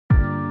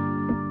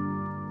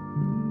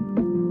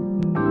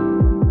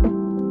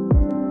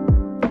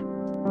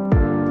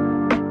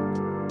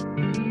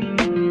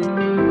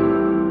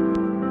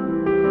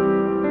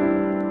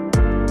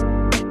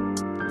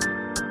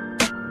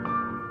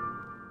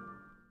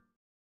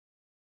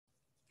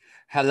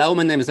Hello,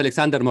 my name is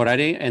Alexander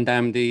Morari, and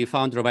I'm the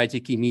founder of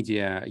Robotiq.ai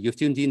Media. You've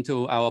tuned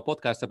into our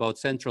podcast about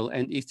Central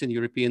and Eastern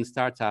European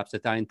startups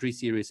that are in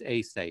pre-Series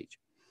A stage.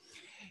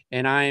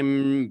 And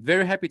I'm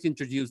very happy to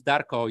introduce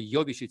Darko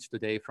Jovicic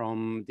today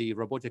from the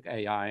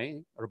Robotiq.ai,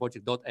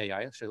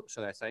 Robotiq.ai,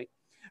 shall I say.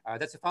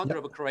 That's the founder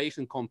of a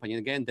Croatian company. And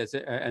again, there's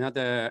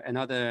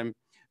another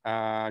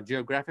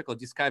geographical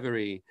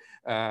discovery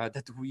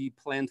that we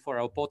planned for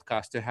our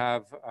podcast to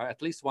have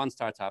at least one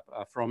startup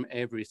from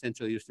every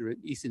Central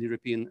Eastern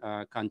European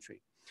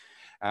country.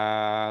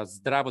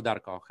 Zdravo,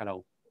 Darko.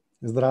 Hello.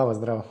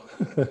 Zdravo.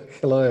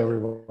 Hello,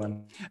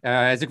 everyone.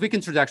 As a quick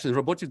introduction,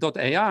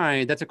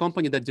 Robotiq.ai, that's a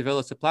company that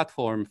develops a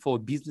platform for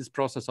business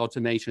process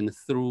automation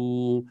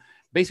through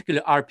basically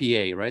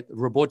RPA, right?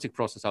 Robotic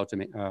process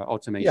automation.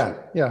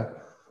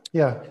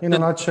 Yeah. In a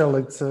nutshell,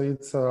 it's a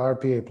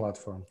RPA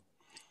platform.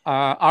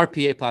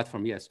 RPA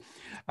platform, yes,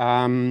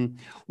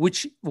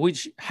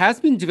 which has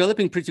been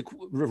developing pretty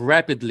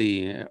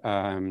rapidly.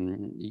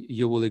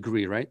 You will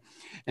agree, right?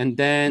 And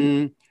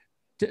then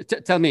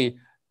tell me,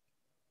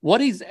 what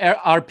is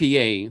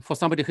RPA for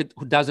somebody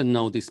who doesn't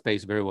know this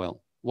space very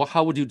well?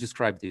 How would you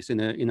describe this in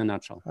a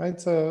nutshell?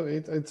 It's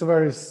a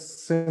very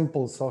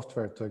simple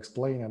software to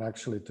explain and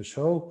actually to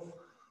show.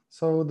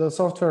 So the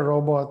software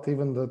robot,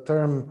 even the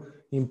term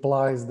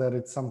implies that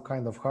it's some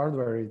kind of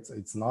hardware.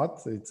 It's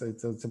not. It's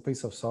a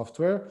piece of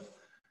software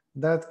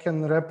that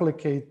can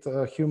replicate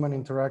human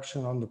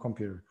interaction on the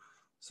computer.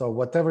 So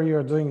whatever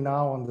you're doing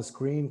now on the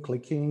screen,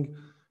 clicking,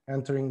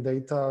 entering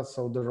data,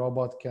 so the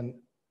robot can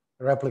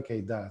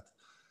replicate that.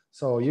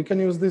 So you can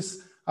use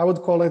this, I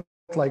would call it,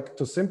 like,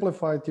 to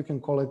simplify it, you can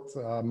call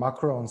it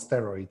macro on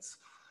steroids.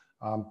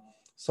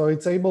 So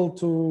it's able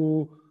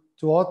to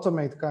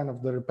automate kind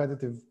of the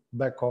repetitive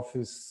back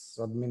office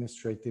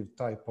administrative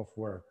type of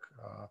work,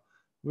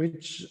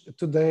 which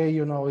today,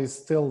 is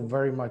still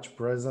very much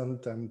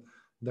present. And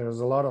there's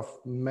a lot of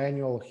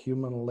manual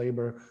human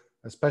labor,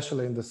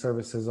 especially in the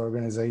services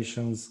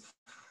organizations,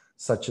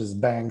 such as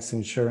banks,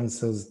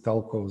 insurances,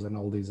 telcos, and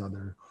all these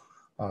other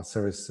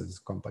services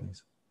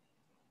companies.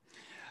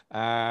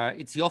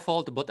 It's your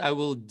fault, but I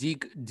will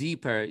dig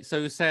deeper. So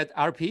you said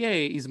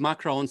RPA is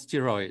macro on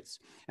steroids,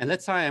 and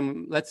let's say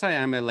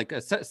I'm like a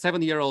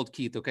 7-year-old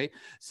kid. Okay,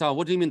 so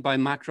what do you mean by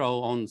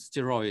macro on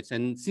steroids?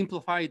 And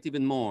simplify it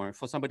even more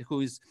for somebody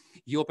who is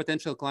your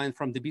potential client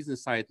from the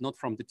business side, not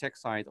from the tech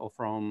side or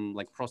from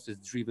like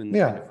process-driven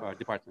kind of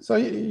department. So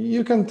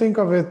you can think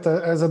of it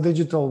as a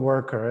digital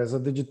worker, as a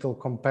digital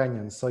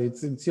companion. So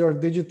it's your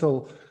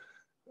digital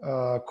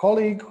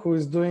colleague who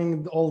is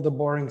doing all the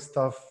boring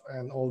stuff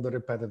and all the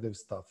repetitive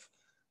stuff.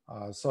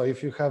 So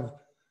if you have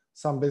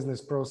some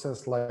business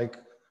process like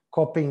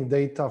copying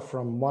data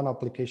from one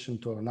application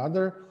to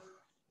another,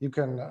 you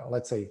can,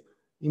 let's say,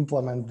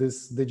 implement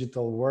this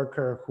digital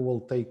worker who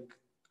will take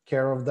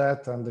care of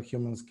that, and the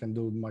humans can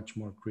do much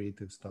more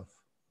creative stuff.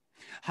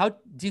 How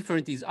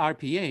different is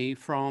RPA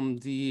from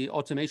the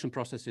automation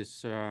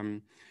processes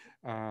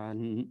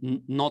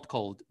not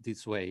called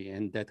this way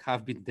and that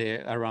have been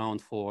there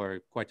around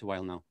for quite a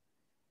while now?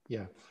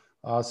 Yeah,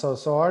 so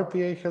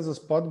RPA has a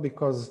spot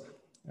because,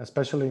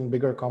 especially in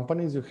bigger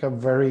companies, you have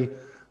very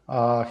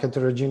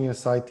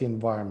heterogeneous IT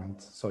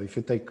environment. So if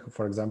you take,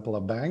 for example,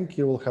 a bank,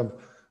 you will have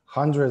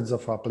hundreds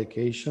of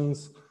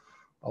applications,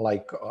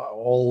 like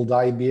old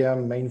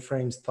IBM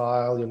mainframe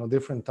style,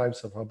 different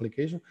types of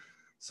applications.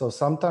 So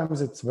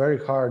sometimes it's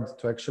very hard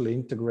to actually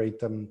integrate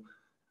them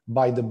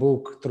by the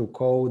book through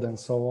code and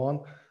so on.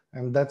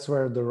 And that's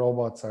where the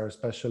robots are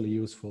especially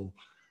useful,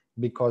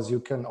 because you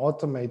can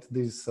automate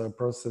this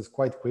process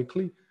quite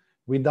quickly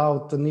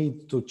without the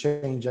need to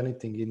change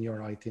anything in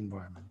your IT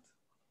environment.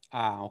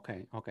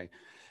 Okay.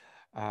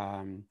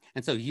 And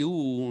so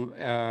you,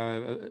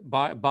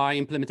 by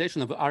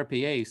implementation of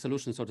RPA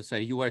solution, so to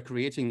say, you are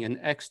creating an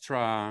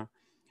extra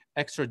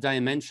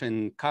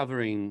dimension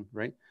covering,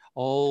 right?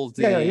 All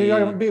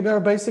the... we are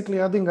basically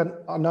adding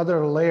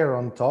another layer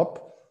on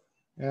top,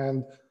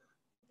 and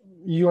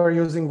you are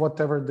using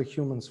whatever the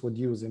humans would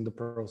use in the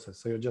process.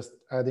 So you're just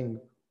adding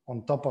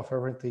on top of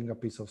everything a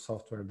piece of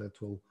software that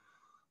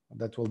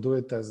will do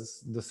it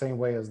as the same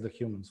way as the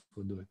humans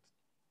would do it.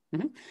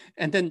 Mm-hmm.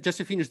 And then just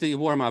to finish the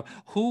warm up,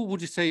 who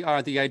would you say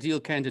are the ideal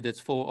candidates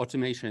for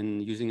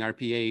automation using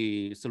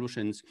RPA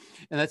solutions?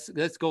 And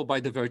let's go by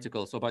the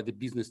vertical, so by the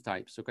business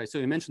types. Okay, so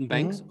you mentioned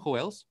banks. Mm-hmm. Who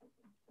else?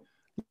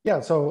 Yeah,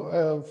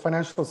 so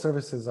financial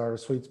services are a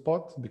sweet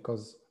spot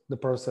because the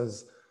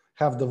process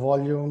have the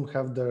volume,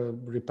 have the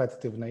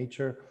repetitive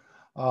nature.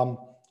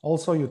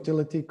 Also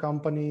utility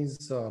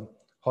companies,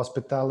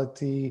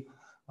 hospitality,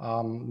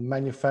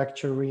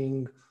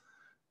 manufacturing,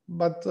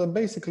 but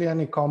basically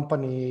any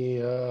company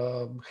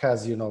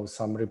has,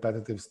 some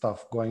repetitive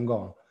stuff going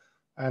on.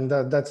 And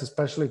that's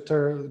especially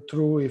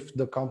true if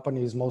the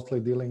company is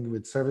mostly dealing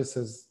with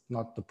services,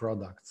 not the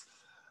products.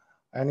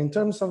 And in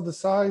terms of the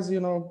size,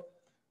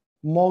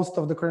 most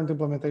of the current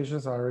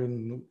implementations are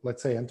in,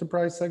 let's say,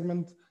 enterprise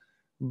segment.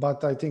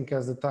 But I think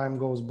as the time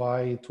goes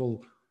by, it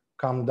will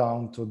come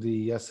down to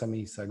the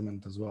SME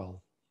segment as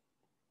well.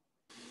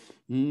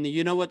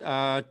 You know what?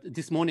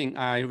 This morning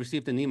I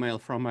received an email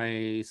from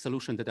a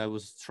solution that I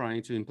was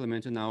trying to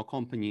implement in our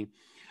company.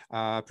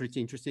 Pretty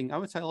interesting. I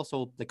would say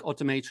also like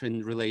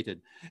automation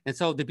related. And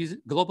so the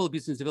global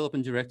business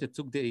development director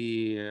took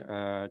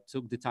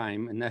the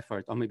time and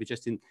effort, or maybe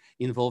just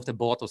involved a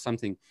bot or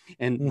something,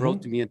 and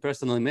wrote to me a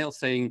personal email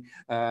saying,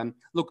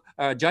 "Look,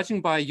 judging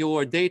by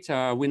your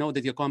data, we know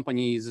that your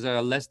company is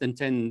less than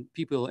 10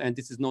 people, and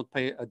this is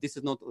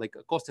not like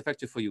cost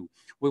effective for you.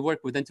 We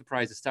work with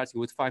enterprises starting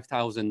with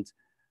 5,000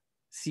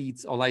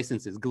 seats or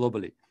licenses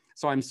globally.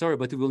 So I'm sorry,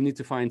 but we will need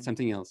to find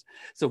something else."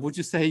 So would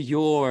you say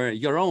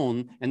your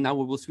own, and now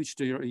we will switch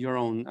to your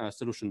own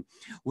solution.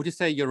 Would you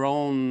say your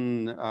own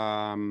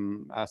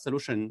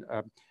solution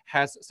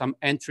has some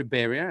entry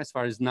barrier as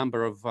far as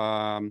number of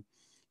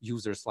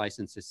users,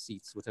 licenses,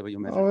 seats, whatever you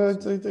measure? Oh,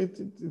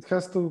 it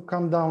has to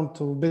come down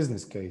to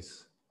business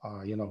case,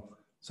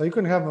 So you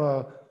can have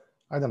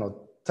I don't know,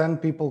 10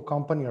 people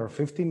company or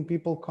 15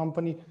 people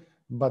company,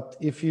 but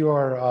if you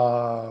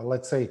are,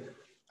 let's say,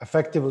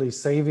 effectively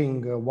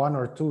saving 1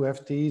 or 2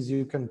 FTEs,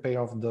 you can pay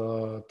off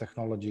the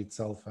technology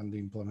itself and the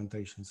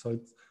implementation. So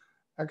it's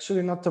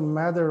actually not a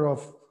matter of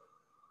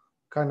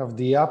kind of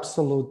the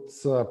absolute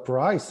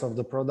price of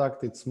the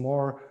product. It's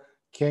more,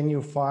 can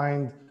you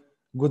find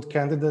good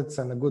candidates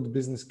and a good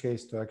business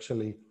case to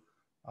actually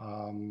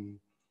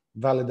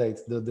validate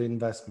the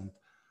investment.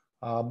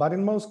 But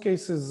in most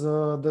cases,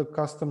 the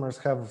customers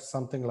have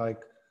something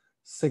like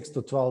 6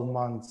 to 12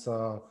 months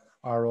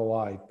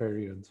ROI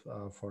period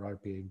for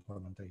RPA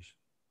implementation.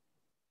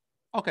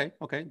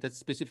 Okay, that's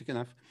specific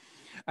enough.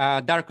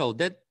 Darko,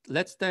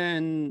 let's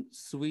then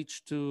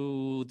switch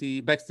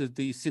back to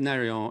the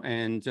scenario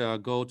and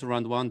go to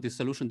round 1, the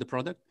solution, the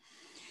product.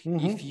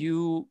 If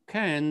you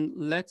can,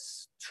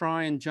 let's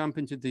try and jump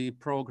into the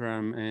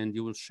program and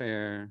you will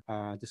share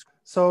this.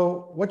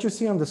 So what you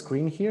see on the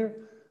screen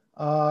here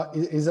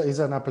is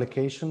an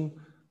application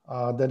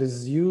that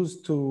is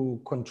used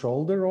to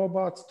control the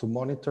robots, to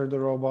monitor the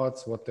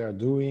robots, what they're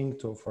doing,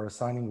 for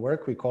assigning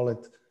work. We call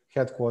it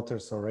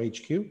headquarters or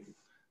HQ.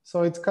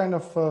 So it's kind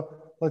of,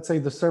 let's say,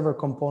 the server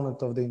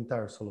component of the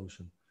entire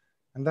solution.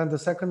 And then the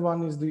second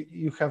one is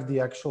you have the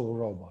actual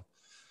robot.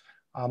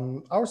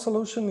 Our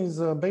solution is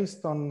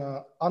based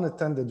on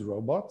unattended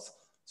robots.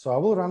 So I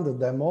will run the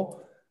demo,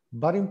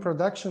 but in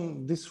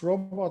production, this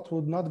robot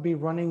would not be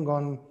running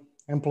on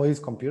employees'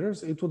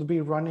 computers. It would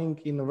be running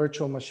in a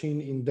virtual machine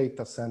in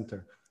data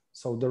center.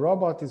 So the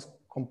robot is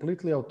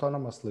completely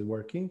autonomously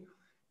working,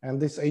 and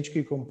this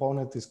HQ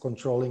component is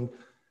controlling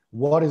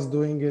what is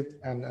doing it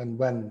and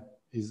when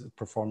is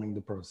performing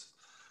the process.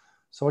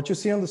 So what you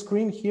see on the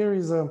screen here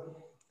is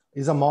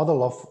a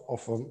model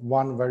of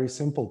one very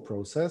simple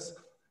process.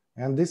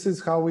 And this is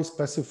how we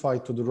specify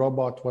to the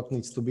robot what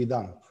needs to be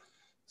done.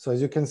 So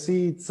as you can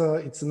see,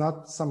 it's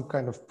not some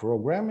kind of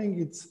programming.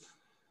 It's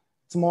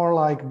more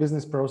like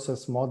business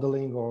process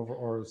modeling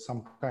or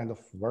some kind of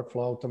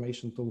workflow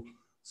automation tool,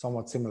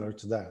 somewhat similar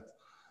to that.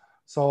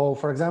 So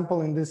for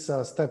example, in this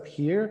step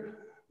here,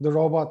 the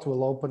robot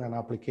will open an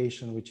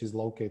application which is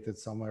located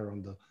somewhere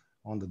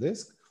on the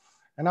disk.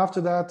 And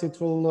after that, it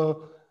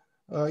will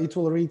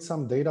read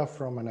some data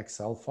from an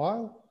Excel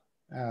file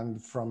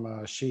and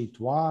from sheet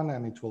 1,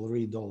 and it will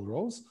read all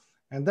rows.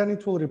 And then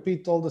it will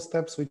repeat all the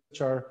steps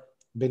which are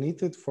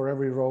beneath it for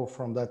every row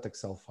from that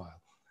Excel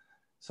file.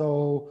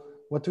 So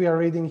what we are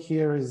reading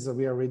here is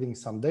we are reading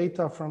some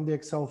data from the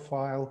Excel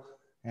file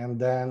and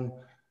then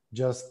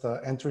just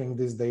entering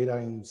this data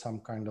in some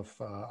kind of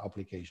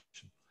application.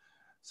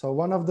 So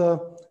one of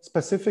the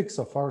specifics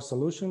of our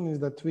solution is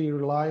that we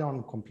rely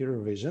on computer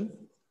vision.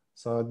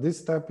 So this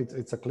step,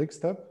 it's a click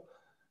step.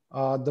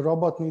 The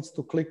robot needs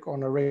to click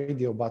on a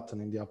radio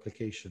button in the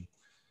application.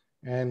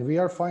 And we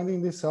are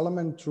finding this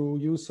element through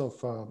use of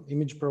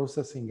image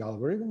processing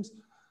algorithms.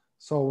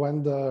 So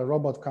when the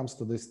robot comes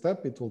to this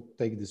step, it will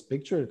take this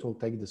picture, it will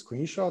take the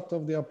screenshot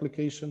of the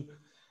application,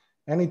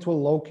 and it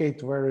will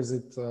locate where is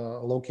it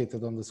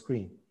located on the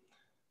screen.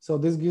 So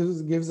this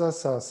gives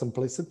us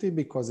simplicity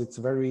because it's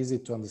very easy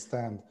to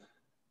understand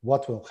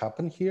what will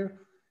happen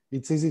here.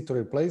 It's easy to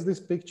replace this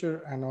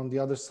picture, and on the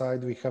other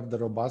side, we have the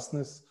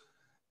robustness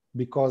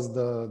because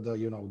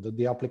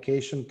the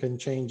application can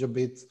change a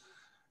bit.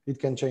 It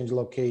can change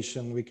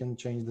location, we can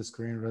change the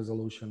screen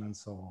resolution, and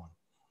so on.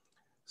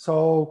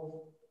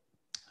 So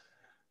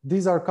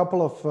these are a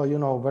couple of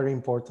very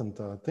important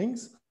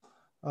things.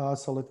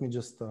 So let me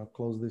just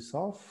close this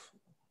off.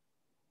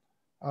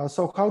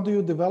 So how do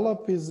you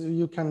develop is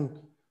you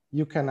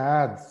can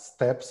add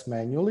steps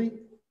manually.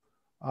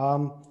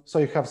 So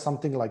you have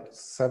something like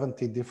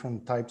 70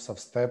 different types of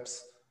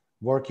steps,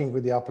 working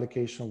with the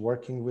application,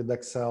 working with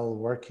Excel,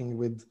 working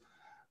with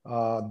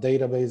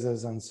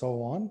databases and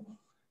so on.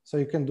 So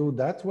you can do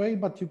that way,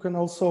 but you can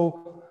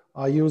also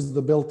use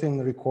the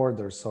built-in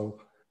recorder. So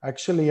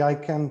actually I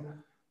can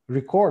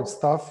record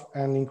stuff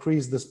and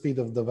increase the speed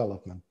of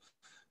development.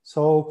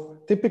 So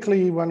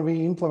typically when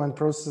we implement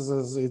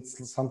processes,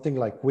 it's something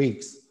like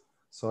weeks.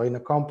 So in a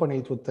company,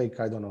 it would take,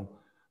 I don't know,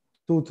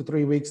 2 to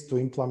 3 weeks to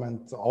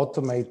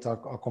automate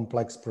a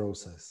complex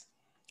process.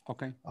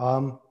 Okay.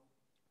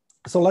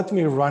 So let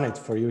me run it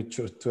for you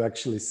to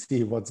actually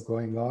see what's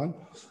going on.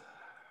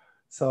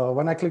 So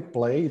when I click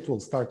play, it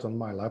will start on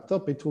my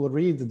laptop. It will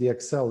read the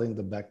Excel in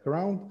the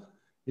background.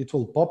 It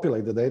will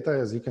populate the data.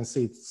 As you can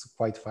see, it's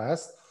quite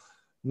fast.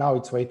 Now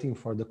it's waiting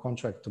for the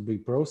contract to be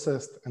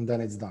processed, and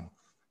then it's done.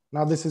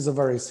 Now this is a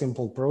very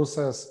simple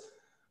process,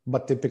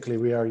 but typically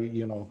we are,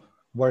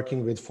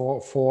 working with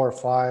four or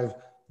five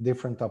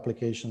different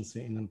applications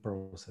in a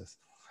process.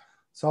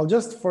 So I'll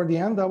just, for the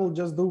end, I will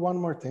just do one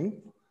more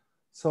thing.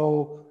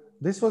 So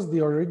this was the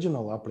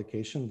original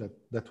application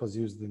that was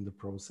used in the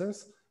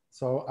process.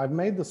 So I've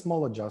made a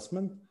small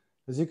adjustment.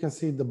 As you can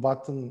see, the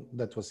button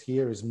that was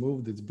here is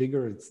moved, it's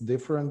bigger, it's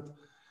different.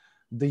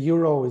 The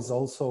euro is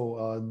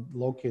also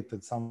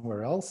located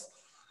somewhere else.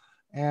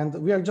 And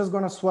we are just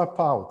gonna swap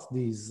out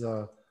these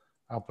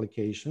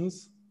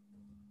applications.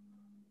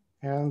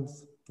 And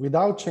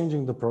without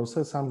changing the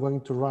process, I'm going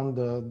to run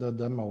the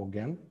demo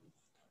again.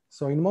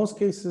 So in most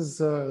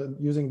cases,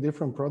 using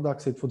different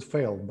products, it would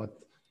fail. But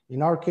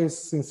in our case,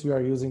 since we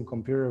are using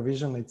computer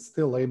vision, it's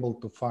still able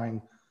to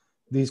find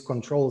these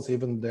controls,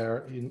 even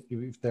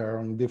if they're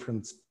on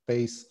different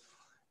space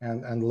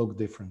and look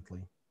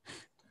differently.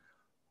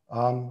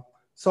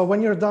 So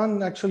when you're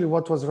done, actually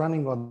what was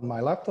running on my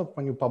laptop,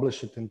 when you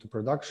publish it into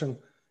production,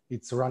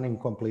 it's running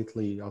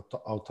completely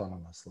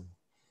autonomously.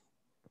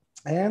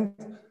 And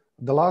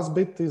the last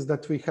bit is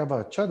that we have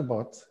a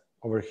chatbot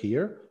over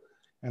here.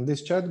 And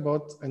this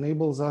chatbot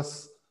enables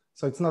us,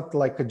 so it's not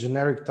like a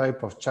generic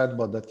type of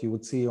chatbot that you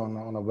would see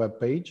on a web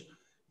page.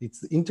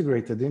 It's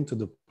integrated into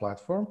the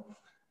platform.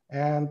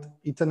 And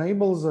it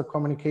enables a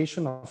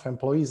communication of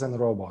employees and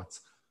robots.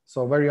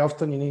 So very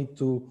often you need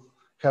to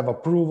have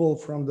approval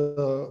from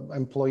the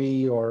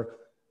employee, or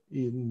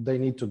they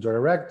need to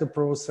direct the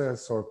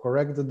process or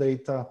correct the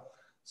data.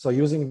 So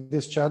using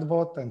this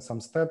chatbot and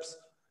some steps,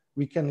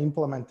 we can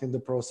implement in the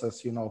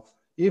process,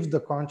 if the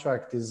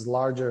contract is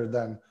larger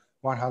than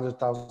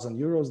 100,000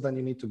 euros, then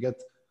you need to get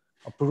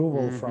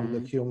approval from the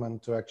human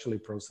to actually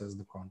process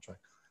the contract.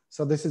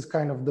 So this is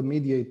kind of the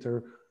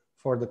mediator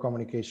for the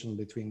communication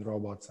between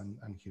robots and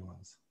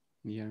humans.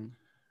 Yeah.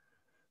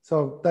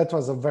 So that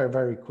was a very,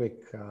 very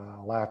quick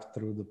lap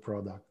through the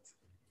product.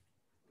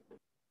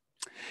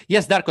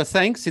 Yes, Darko,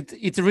 thanks.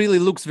 It really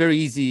looks very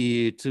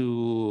easy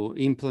to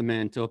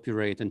implement, to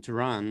operate, and to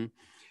run.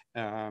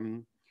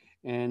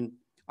 And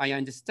I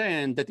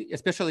understand that,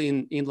 especially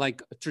in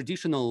like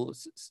traditional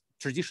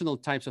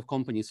types of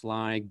companies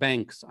like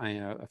banks,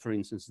 for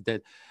instance,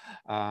 that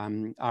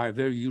are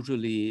very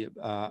usually,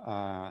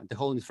 the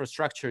whole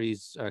infrastructure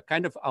is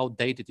kind of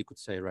outdated, you could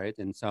say, right?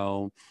 And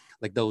so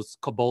like those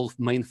COBOL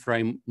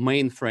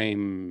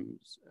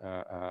mainframes,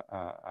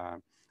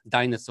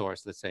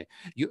 dinosaurs, let's say,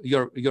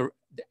 your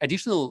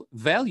additional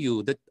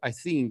value that I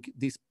think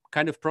this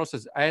kind of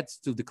process adds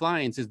to the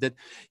clients is that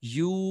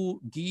you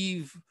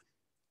give,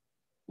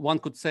 one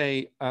could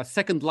say, a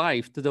second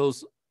life to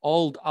those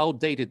old,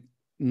 outdated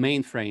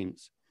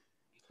mainframes,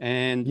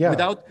 and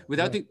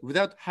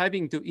without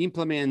having to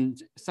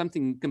implement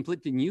something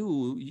completely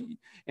new,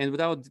 and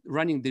without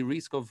running the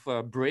risk of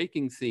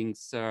breaking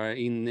things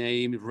in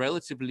a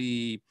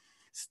relatively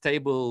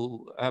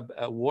stable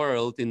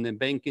world in the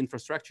bank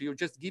infrastructure. You're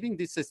just giving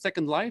this a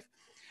second life,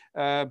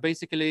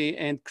 basically,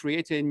 and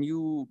create a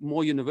new,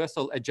 more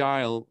universal,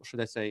 agile, should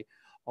I say,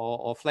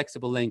 or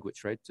flexible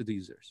language, right, to the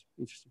users.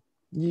 Interesting.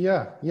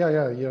 Yeah,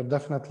 you're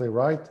definitely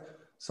right.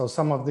 So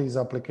some of these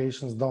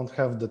applications don't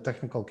have the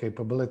technical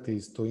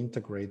capabilities to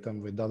integrate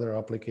them with other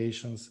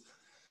applications.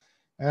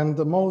 And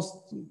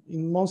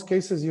in most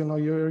cases,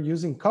 you're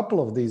using a couple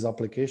of these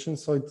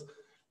applications, so it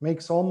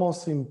makes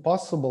almost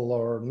impossible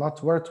or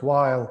not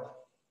worthwhile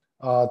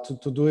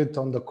to do it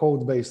on the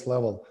code-based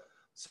level.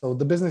 So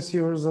the business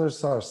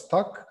users are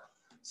stuck.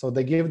 So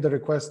they give the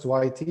request to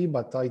IT,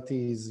 but IT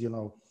is,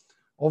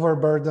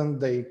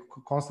 overburdened. They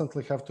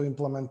constantly have to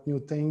implement new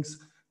things.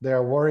 They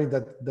are worried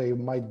that they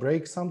might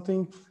break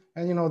something.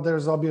 And,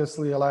 there's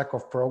obviously a lack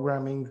of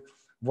programming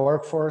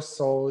workforce.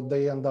 So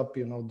they end up,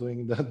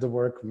 doing the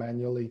work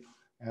manually,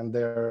 and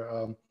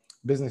their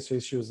business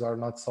issues are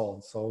not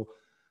solved. So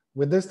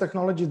with this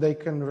technology, they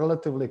can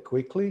relatively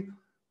quickly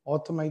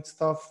automate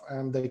stuff,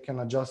 and they can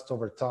adjust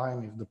over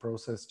time. If the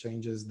process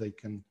changes, they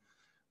can,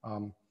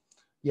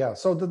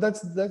 so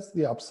that's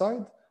the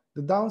upside.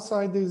 The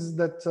downside is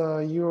that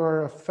you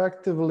are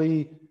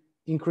effectively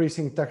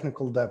increasing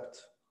technical debt.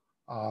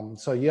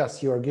 So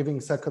yes, you are giving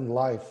second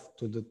life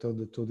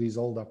to these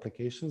old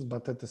applications,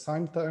 but at the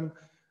same time,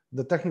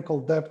 the technical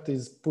debt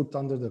is put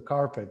under the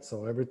carpet.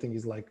 So everything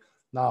is like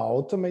now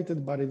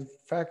automated, but in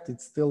fact,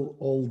 it's still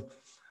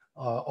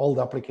old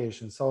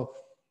applications. So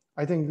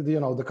I think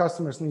the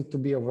customers need to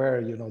be aware.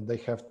 They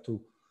have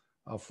to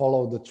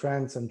follow the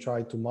trends and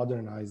try to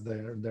modernize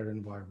their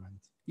environment.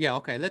 Yeah.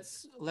 Okay.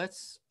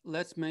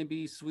 Let's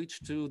maybe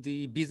switch to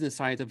the business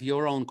side of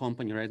your own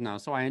company right now.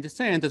 So I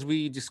understand, as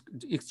we just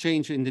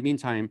exchange in the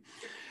meantime,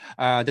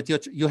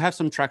 that you have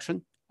some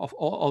traction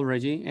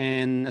already.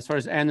 And as far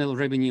as annual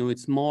revenue,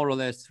 it's more or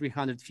less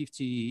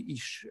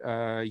 350-ish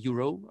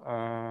euro,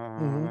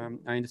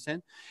 I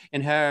understand,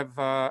 and have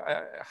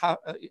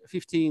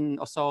 15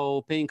 or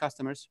so paying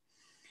customers,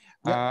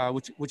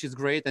 which is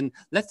great. And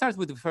let's start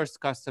with the first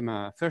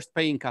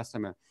paying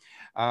customer.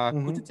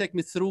 Could you take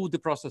me through the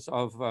process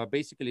of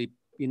basically,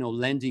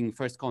 landing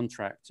first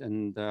contract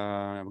and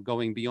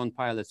going beyond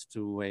pilots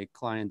to a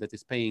client that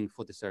is paying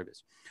for the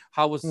service?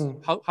 How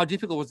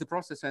difficult was the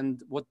process,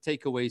 and what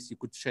takeaways you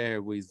could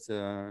share with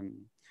other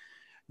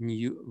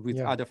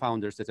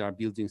founders that are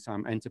building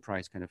some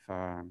enterprise kind of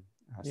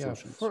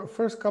solutions?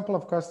 First couple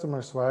of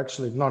customers were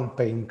actually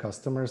non-paying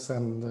customers,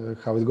 and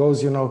how it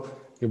goes, you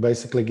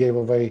basically gave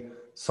away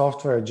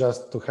software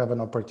just to have an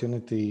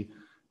opportunity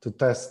to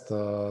test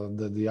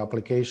the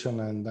application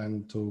and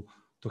then to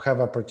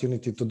have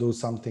opportunity to do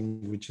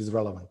something which is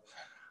relevant.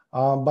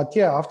 But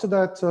yeah, after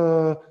that,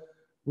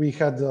 we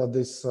had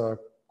this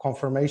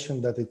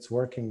confirmation that it's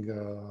working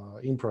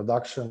in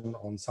production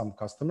on some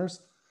customers.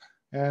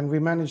 And we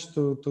managed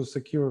to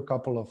secure a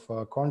couple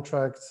of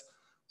contracts.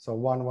 So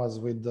one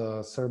was with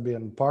the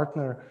Serbian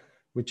partner,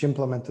 which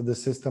implemented the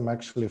system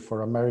actually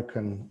for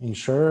American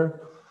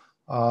insurer.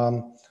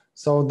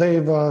 So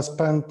they've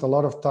spent a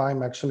lot of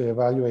time actually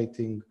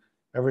evaluating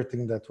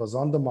everything that was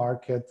on the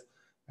market,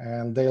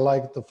 and they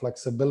liked the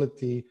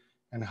flexibility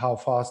and how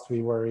fast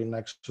we were in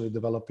actually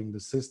developing the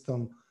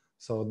system.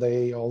 So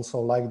they also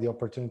like the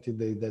opportunity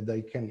that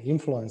they can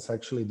influence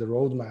actually the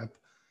roadmap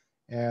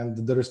and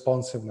the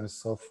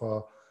responsiveness of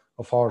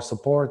our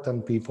support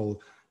and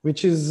people,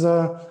 which is,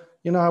 I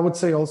would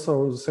say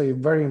also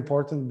very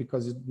important,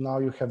 because now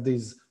you have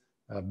these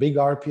big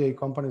RPA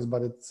companies,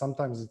 but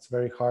sometimes it's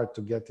very hard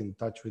to get in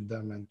touch with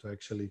them and to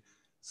actually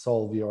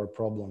solve your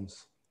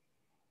problems.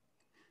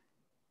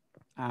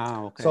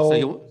 Okay. So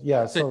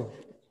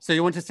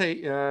you want to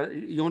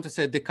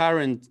say the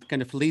current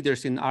kind of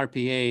leaders in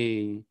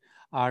RPA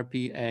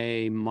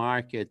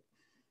market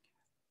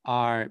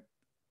are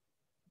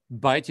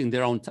biting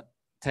their own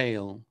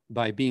tail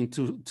by being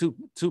too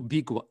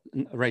big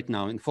right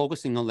now and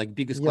focusing on like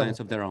biggest clients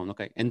of their own.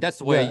 Okay, and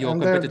that's where your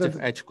competitive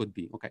edge could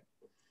be. Okay.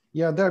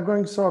 Yeah, they're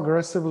going so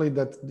aggressively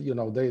that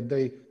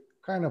they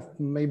kind of,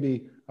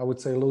 maybe I would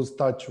say, lose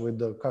touch with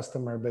the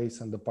customer base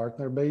and the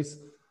partner base.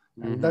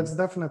 And that's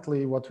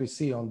definitely what we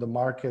see on the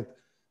market,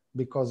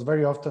 because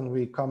very often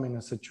we come in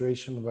a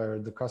situation where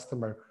the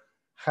customer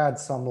had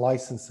some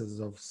licenses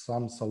of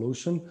some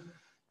solution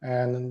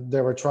and they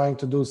were trying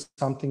to do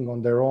something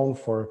on their own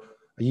for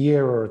a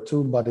year or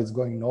two, but it's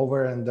going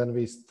nowhere. And then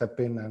we step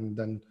in and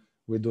then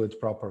we do it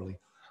properly.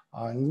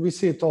 And we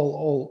see it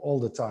all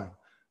the time.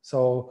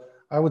 So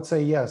I would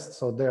say yes.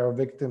 So they are a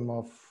victim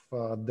of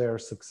their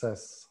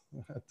success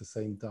at the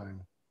same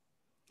time.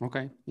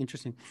 Okay,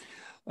 interesting.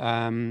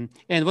 And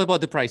what about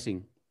the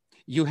pricing?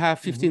 You have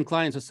 15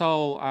 clients or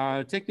so.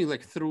 Take me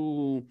like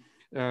through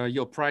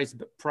your price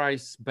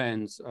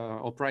bands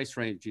or price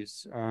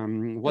ranges.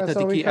 What are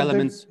the key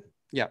elements?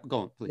 Yeah, go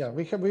on, please. Yeah,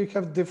 we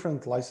have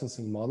different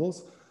licensing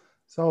models.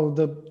 So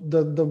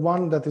the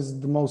one that is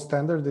the most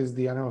standard is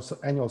the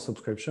annual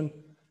subscription,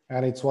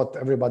 and it's what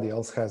everybody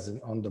else has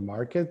on the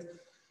market.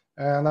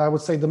 And I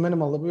would say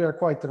we are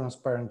quite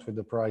transparent with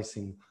the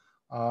pricing.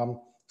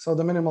 So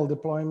the minimal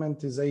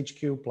deployment is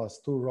HQ plus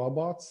 2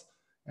 robots,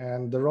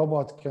 and the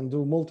robot can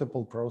do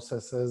multiple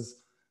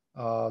processes,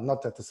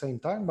 not at the same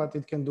time, but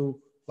it can do,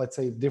 let's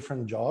say,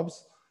 different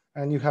jobs.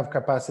 And you have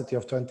capacity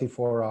of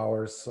 24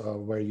 hours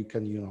where you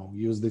can,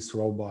 use this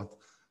robot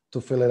to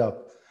fill it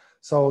up.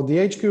 So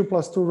the HQ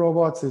plus 2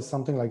 robots is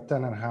something like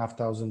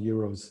 10,500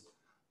 euros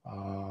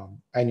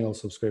annual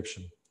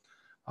subscription.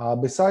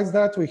 Besides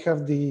that, we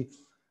have the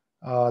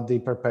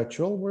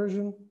perpetual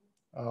version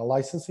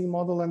licensing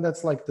model, and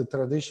that's like the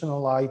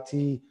traditional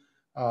IT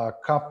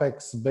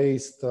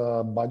CapEx-based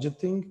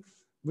budgeting,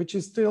 which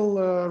is still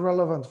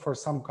relevant for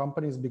some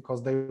companies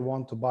because they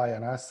want to buy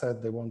an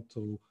asset, they want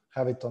to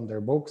have it on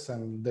their books,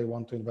 and they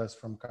want to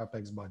invest from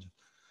CapEx budget.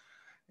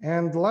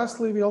 And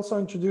lastly, we also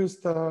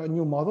introduced a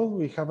new model.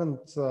 We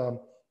haven't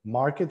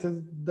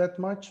marketed that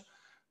much,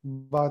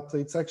 but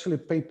it's actually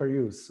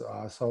pay-per-use.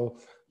 So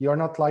you're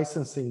not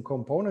licensing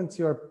components,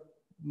 you're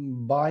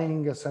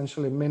buying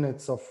essentially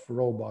minutes of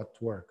robot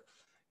work.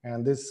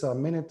 And this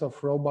minute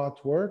of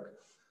robot work,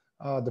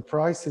 the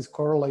price is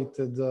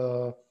correlated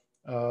to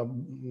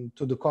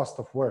the cost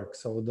of work.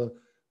 So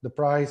the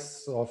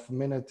price of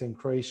minute in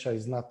Croatia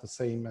is not the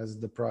same as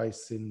the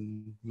price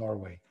in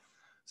Norway.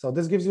 So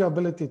this gives you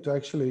ability to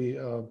actually,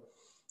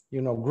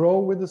 grow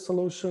with the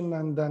solution.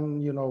 And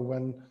then,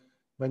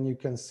 when you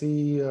can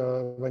see,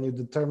 when you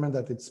determine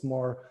that it's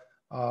more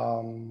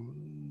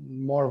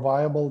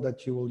viable,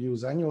 that you will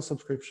use annual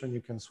subscription,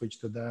 you can switch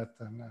to that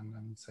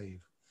and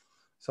save.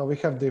 So we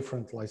have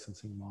different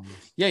licensing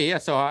models. Yeah.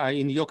 So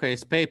in your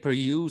case,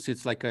 pay-per-use,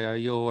 it's like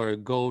your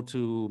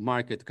go-to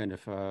market kind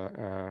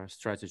of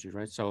strategy,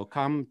 right? So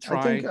come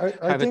try,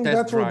 have a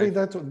test drive.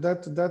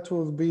 That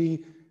will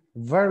be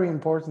very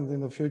important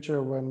in the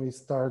future when we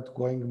start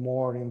going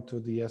more into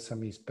the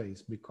SME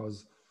space,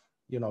 because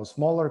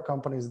smaller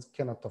companies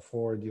cannot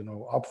afford,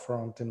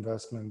 upfront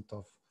investment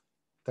of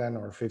 10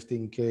 or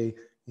 15K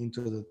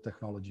into the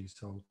technology.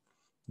 So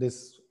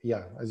this,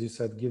 yeah, as you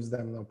said, gives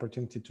them the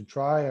opportunity to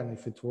try, and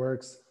if it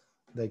works,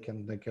 they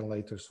can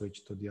later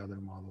switch to the other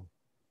model.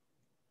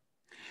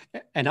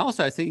 And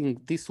also, I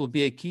think this will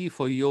be a key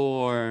for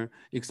your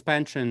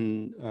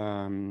expansion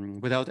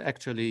without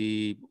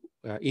actually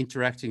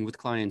interacting with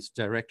clients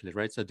directly,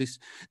 right? So this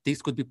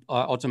could be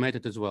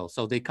automated as well.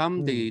 So they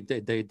come,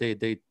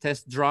 they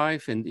test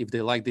drive, and if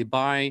they like, they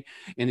buy,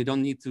 and you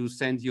don't need to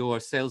send your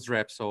sales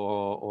reps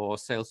or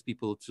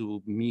salespeople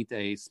to meet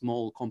a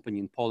small company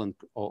in Poland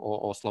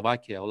or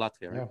Slovakia or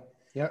Latvia, right?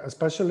 Yeah,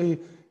 especially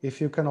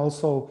if you can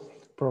also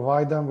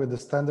provide them with the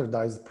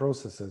standardized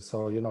processes.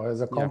 So,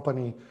 as a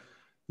company,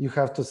 you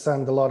have to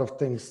send a lot of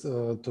things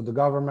to the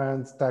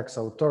government, tax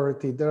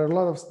authority. There are a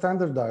lot of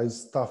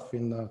standardized stuff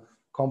in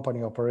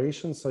company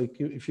operations. So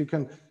if you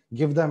can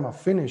give them a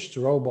finished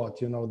robot,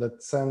 that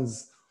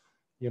sends,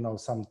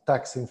 some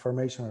tax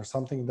information or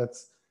something,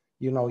 that's,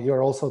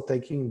 you're also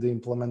taking the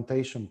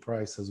implementation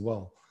price as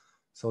well.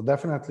 So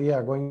definitely,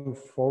 yeah, going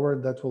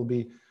forward, that will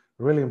be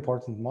a really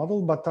important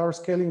model. But our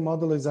scaling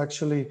model is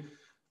actually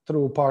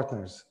through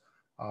partners.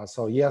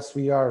 So yes,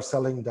 we are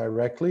selling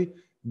directly,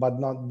 but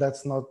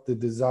that's not the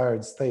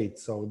desired state.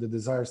 So the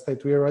desired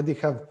state, we already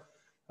have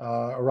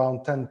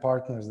around 10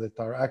 partners that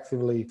are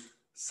actively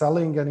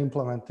selling and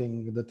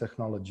implementing the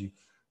technology.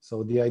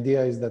 So the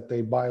idea is that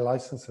they buy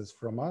licenses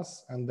from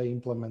us and they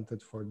implement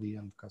it for the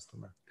end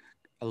customer.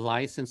 A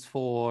license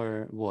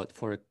for what?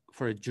 For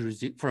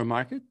a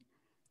market?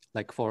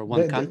 Like for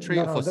one country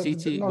or for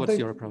city? What's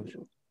your approach?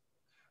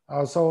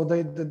 So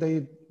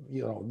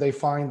they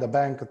find a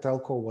bank, a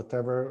telco,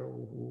 whatever,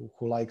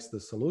 who likes the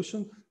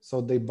solution. So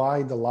they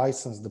buy the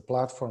license, the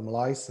platform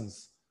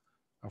license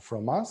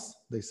from us.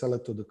 They sell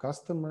it to the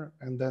customer,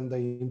 and then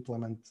they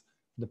implement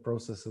the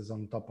processes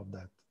on top of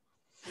that.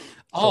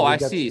 Oh, I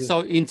see.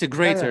 So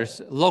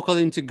integrators, local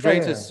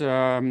integrators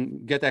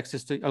get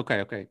access to.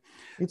 Okay.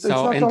 It's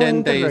not only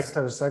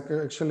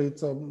integrators. Actually,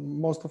 it's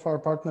most of our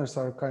partners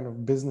are kind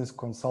of business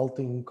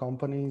consulting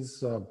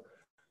companies.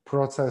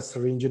 Process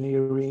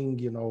engineering,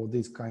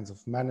 these kinds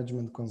of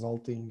management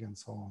consulting and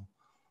so on.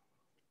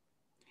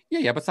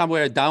 Yeah, but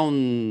somewhere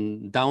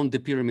down the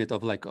pyramid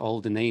of like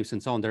all the names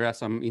and so on, there are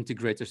some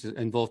integrators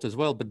involved as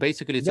well, but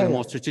basically it's on a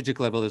more strategic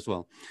level as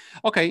well.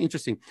 Okay,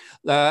 interesting.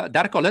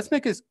 Darko, let's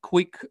make a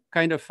quick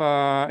kind of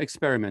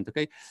experiment,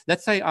 okay?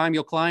 Let's say I'm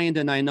your client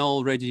and I know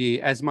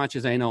already as much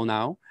as I know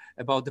now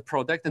about the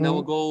product, and I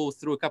will go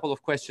through a couple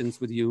of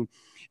questions with you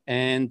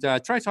and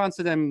try to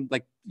answer them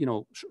like,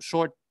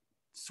 short,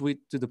 sweet,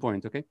 to the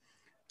point, okay?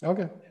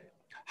 Okay.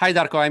 Hi,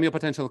 Darko. I'm your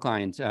potential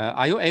client.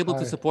 Are you able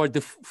to support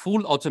the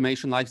full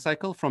automation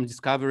lifecycle from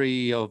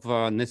discovery of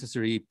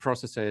necessary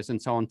processes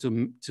and so on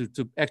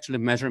to actually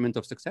measurement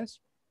of success?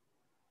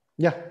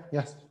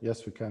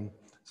 Yes, we can.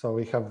 So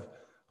we have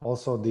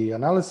also the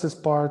analysis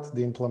part,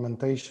 the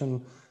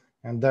implementation,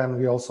 and then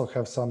we also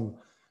have some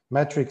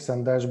metrics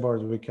and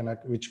dashboards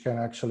which can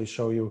actually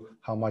show you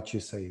how much you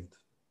saved.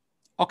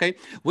 Okay,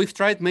 we've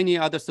tried many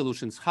other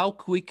solutions. How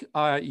quick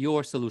are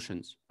your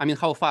solutions? I mean,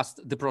 how fast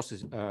the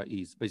process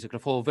is, basically,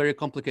 for a very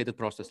complicated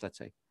process, let's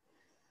say.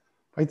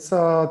 It's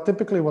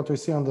typically what we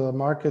see on the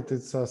market.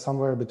 It's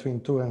somewhere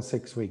between 2 and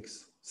 6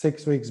 weeks.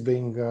 6 weeks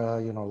being,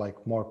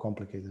 like more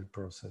complicated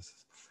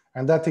processes.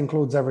 And that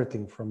includes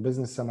everything from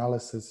business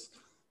analysis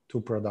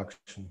to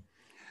production.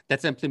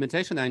 That's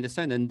implementation, I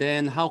understand. And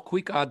then how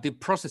quick are the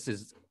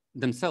processes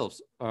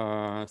themselves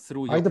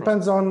through your It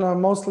depends on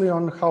mostly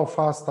on how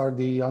fast are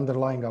the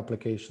underlying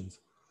applications.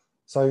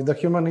 So if the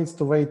human needs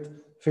to wait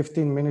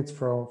 15 minutes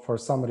for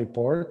some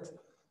report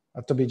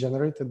to be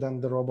generated,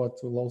 then the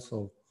robot will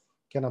also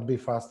cannot be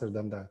faster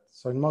than that.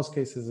 So in most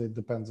cases, it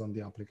depends on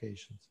the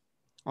applications.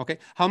 Okay.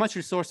 How much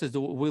resources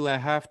will I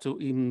have to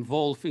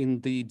involve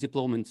in the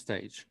deployment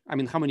stage? I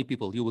mean, how many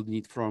people you will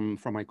need from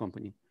my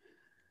company?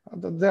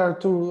 There are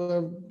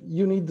two.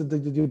 You need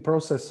the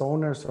process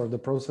owners or the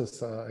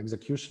process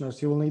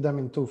executioners. You will need them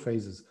in 2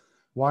 phases.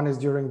 One is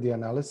during the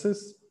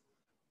analysis,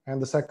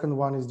 and the second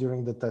one is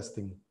during the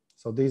testing.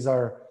 So these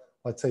are,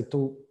 let's say,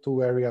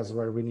 two areas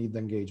where we need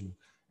engagement.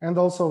 And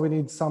also we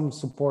need some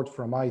support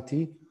from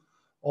IT.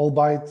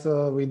 Albeit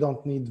we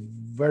don't need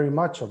very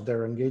much of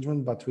their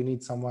engagement, but we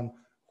need someone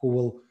who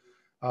will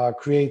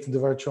create the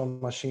virtual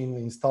machine,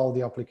 install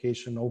the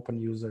application,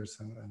 open users,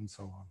 and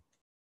so on.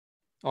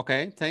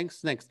 Okay,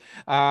 thanks. Next.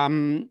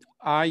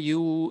 Are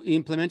you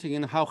implementing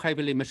in how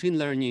heavily machine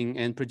learning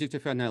and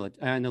predictive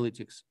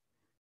analytics?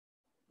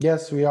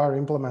 Yes, we are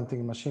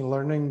implementing machine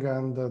learning,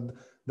 and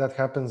that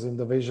happens in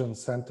the vision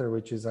center,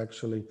 which is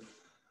actually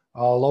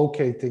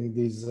locating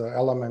these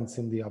elements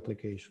in the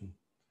application.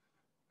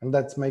 And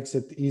that makes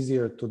it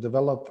easier to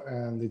develop,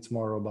 and it's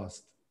more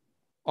robust.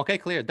 Okay,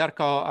 clear.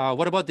 Darko,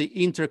 what about the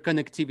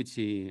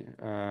interconnectivity?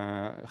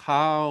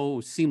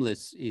 How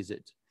seamless is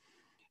it?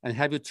 And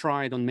have you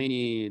tried on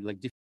many like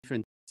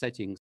different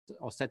settings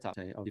or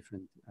setups of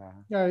different?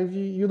 Yeah,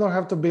 you don't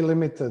have to be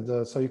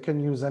limited. So you can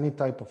use any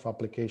type of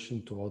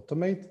application to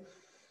automate.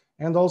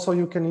 And also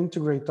you can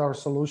integrate our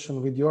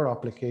solution with your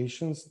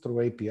applications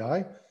through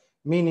API,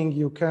 meaning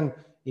you can,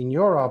 in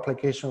your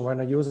application,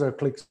 when a user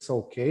clicks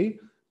OK,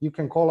 you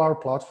can call our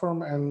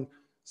platform and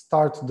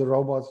start the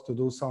robot to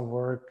do some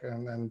work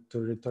and to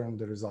return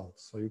the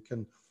results. So you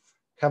can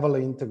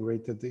heavily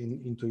integrate it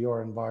into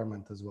your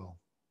environment as well.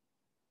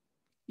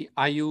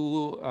 Are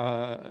you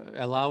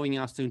allowing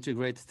us to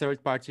integrate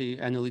third-party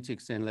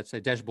analytics and, let's say,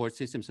 dashboard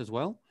systems as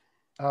well?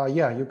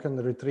 Yeah, you can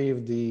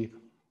retrieve the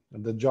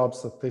job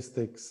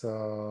statistics,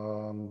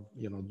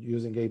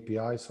 using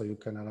API, so you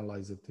can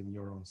analyze it in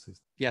your own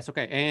system. Yes,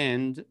 okay.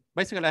 And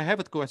basically, I have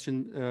a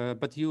question,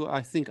 but you,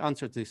 I think,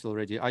 answered this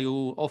already. Are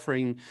you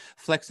offering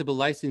flexible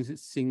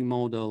licensing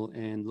model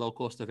and low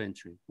cost of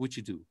entry, which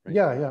you do, right?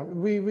 Yeah.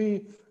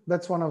 We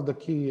that's one of the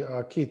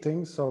key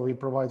things. So we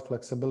provide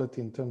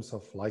flexibility in terms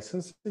of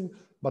licensing,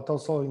 but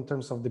also in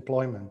terms of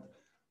deployment.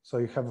 So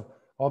you have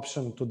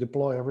option to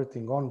deploy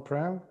everything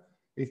on-prem.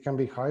 It can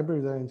be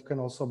hybrid, and it can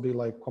also be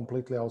like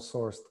completely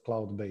outsourced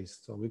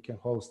cloud-based. So we can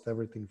host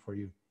everything for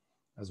you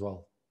as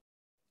well.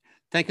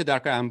 Thank you,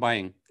 Darko. I'm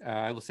buying.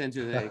 I will send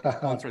you the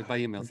contract by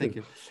email. Thank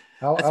you.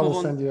 I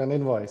will send you an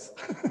invoice.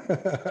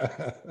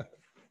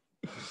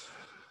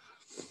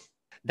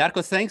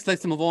 Darko, thanks.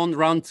 Let's move on.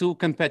 Round two,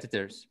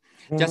 competitors.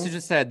 Just as you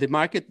said, the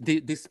market,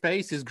 the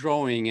space is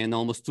growing, and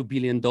almost $2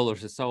 billion or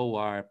so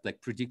are like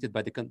predicted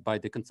by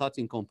the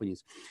consulting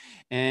companies.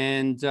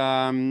 And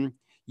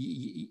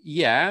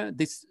yeah,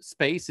 this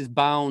space is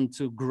bound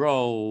to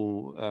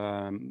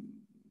grow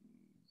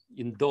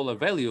in dollar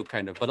value,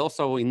 kind of, but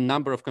also in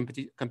number of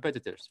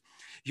competitors.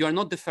 You are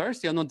not the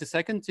first, you're not the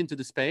second into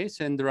the space,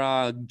 and there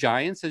are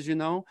giants, as you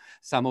know.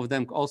 Some of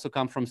them also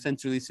come from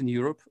Central Eastern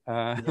Europe,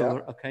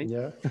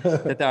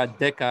 that are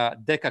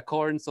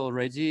decacorns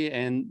already,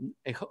 and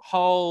a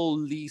whole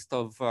list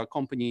of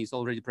companies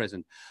already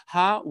present.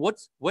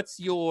 What's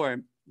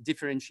your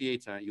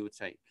differentiator, you would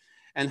say,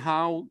 and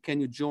how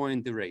can you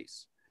join the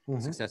race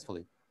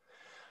successfully?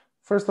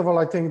 First of all,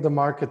 I think the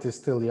market is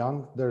still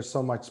young. There's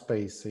so much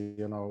space.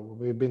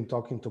 We've been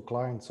talking to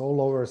clients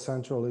all over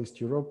Central East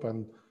Europe,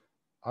 and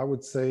I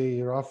would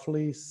say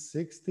roughly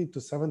 60 to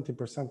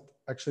 70%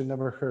 actually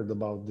never heard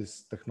about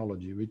this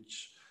technology,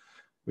 which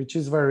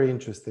is very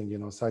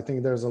interesting. So I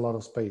think there's a lot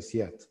of space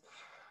yet.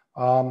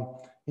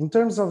 In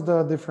terms of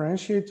the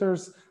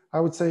differentiators, I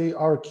would say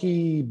our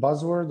key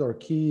buzzword or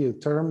key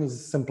term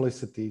is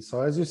simplicity.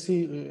 So as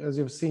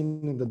you've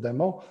seen in the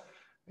demo,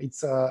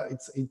 it's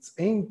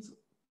aimed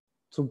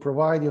to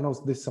provide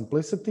this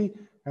simplicity,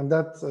 and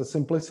that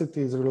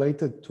simplicity is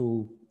related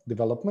to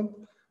development,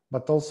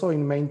 but also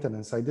in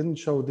maintenance. I didn't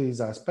show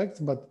these aspects,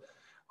 but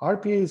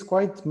RPA is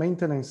quite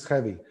maintenance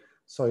heavy.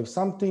 So if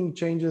something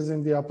changes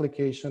in the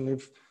application,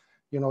 if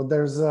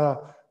there's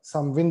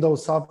some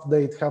Windows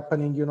update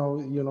happening,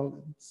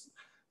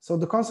 so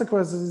the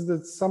consequence is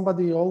that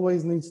somebody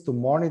always needs to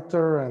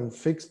monitor and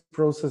fix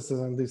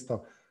processes and this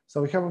stuff.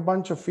 So we have a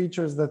bunch of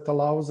features that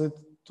allows it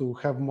to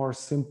have more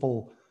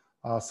simple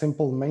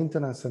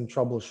maintenance and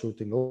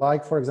troubleshooting.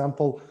 Like, for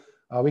example,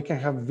 we can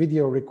have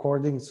video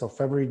recordings of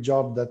every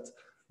job that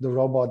the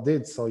robot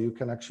did. So you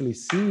can actually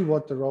see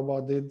what the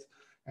robot did,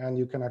 and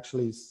you can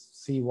actually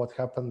see what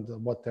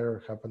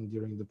error happened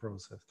during the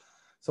process.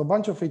 So a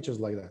bunch of features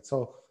like that.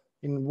 So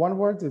in one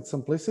word, it's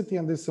simplicity,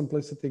 and this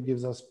simplicity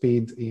gives us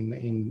speed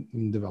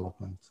in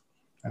development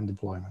and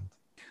deployment.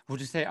 Would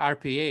you say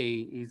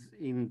RPA is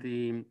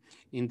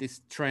in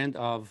this trend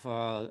of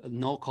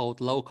no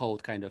code, low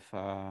code kind of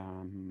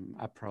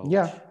approach?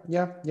 Yeah.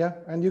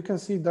 And you can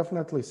see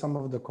definitely some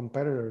of the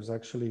competitors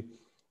actually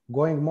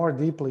going more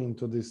deeply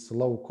into this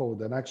low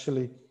code and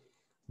actually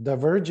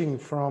diverging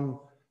from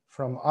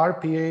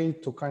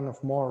RPA to kind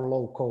of more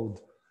low code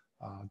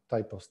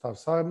type of stuff.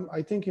 So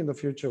I think in the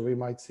future we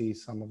might see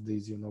some of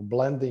these,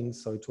 blending.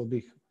 So it will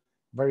be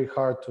very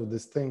hard to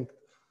distinct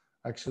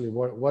actually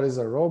what is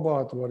a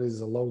robot, what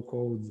is a low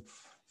code.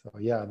 So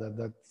yeah,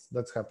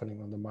 that's happening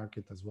on the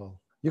market as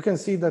well. You can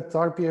see that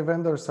RPA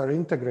vendors are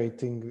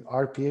integrating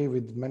RPA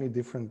with many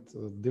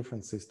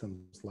different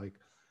systems like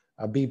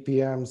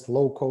BPMs,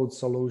 low code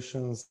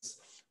solutions,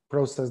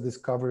 process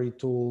discovery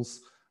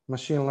tools,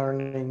 machine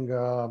learning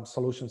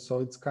solutions.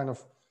 So it's kind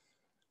of,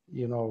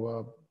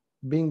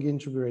 being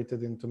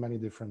integrated into many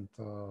different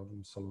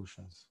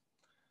solutions.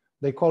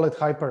 They call it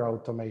hyper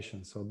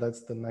automation. So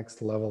that's the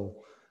next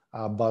level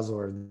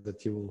buzzword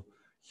that you will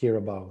hear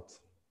about.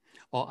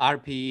 Or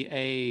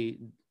RPA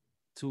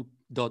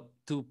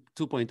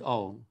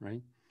 2.0,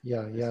 right?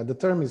 Yeah. The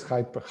term is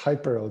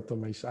hyper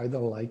automation. I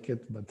don't like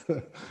it, but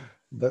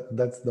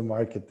that's the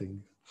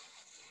marketing.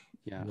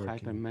 Yeah,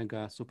 hyper,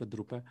 mega, super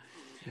duper.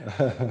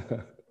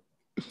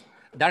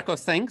 Darko,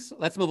 thanks.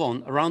 Let's move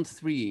on. Round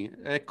 3,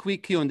 a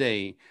quick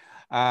Q&A.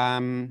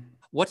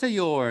 What are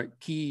your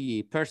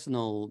key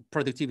personal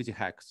productivity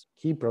hacks?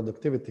 Key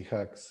productivity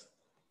hacks.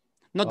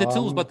 Not the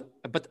tools, but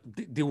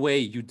the way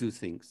you do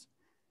things.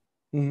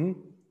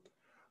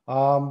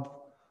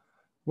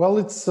 Well,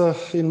 it's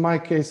in my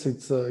case,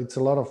 it's a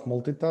lot of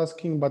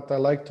multitasking, but I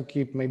like to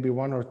keep maybe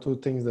 1 or 2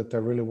 things that I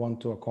really want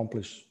to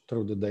accomplish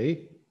through the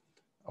day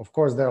of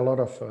course, there are a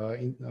lot of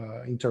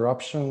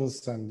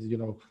interruptions and,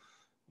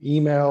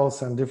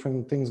 emails and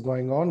different things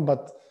going on.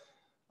 But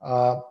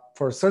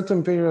for a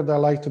certain period, I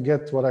like to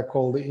get what I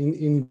call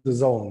in the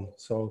zone.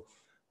 So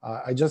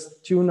I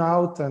just tune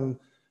out and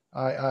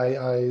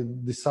I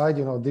decide,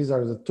 these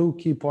are the 2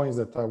 key points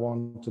that I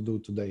want to do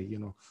today.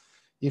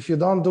 If you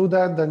don't do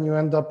that, then you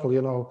end up,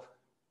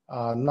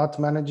 not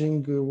managing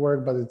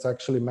work, but it's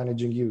actually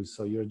managing you.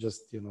 So you're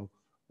just,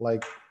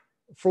 like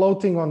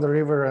floating on the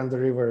river, and the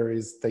river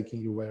is taking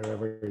you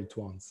wherever it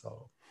wants.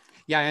 So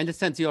yeah, I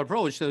understand your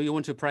approach. So you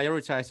want to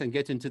prioritize and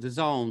get into the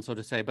zone, so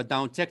to say. But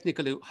now,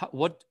 technically,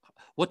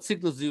 what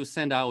signals do you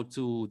send out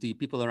to the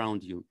people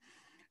around you?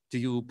 Do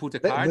you put a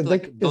card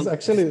like is don't?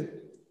 actually,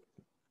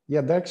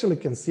 yeah, they actually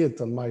can see it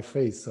on my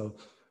face. So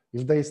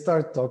if they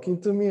start talking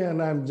to me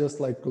and I'm just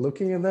like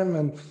looking at them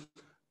and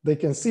they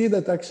can see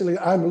that actually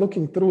I'm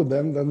looking through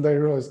them, then they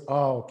realize,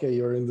 oh, okay,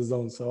 you're in the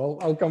zone. So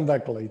I'll come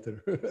back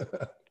later.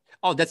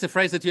 Oh, that's a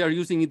phrase that you are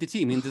using in the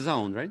team, in the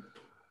zone, right?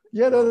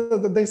 Yeah,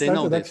 they They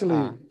know started this.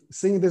 actually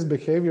seeing this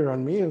behavior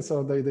on me. And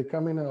so they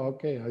come in and,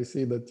 okay, I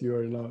see that you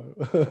are now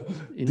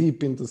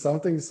deep into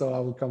something. So I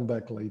will come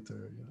back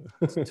later.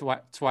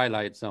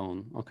 Twilight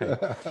zone. Okay.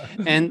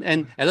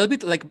 And a little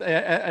bit like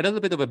a little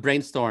bit of a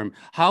brainstorm.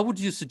 How would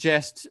you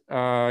suggest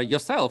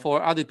yourself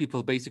or other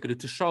people basically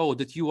to show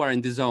that you are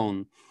in the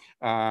zone?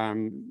 I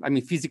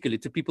mean, physically,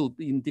 to people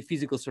in the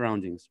physical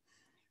surroundings.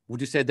 Would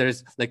you say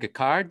there's like a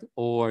card,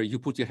 or you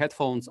put your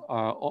headphones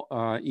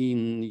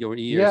in your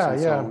ears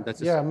and so on?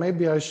 Yeah.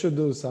 Maybe I should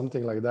do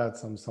something like that.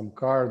 Some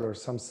card or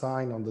some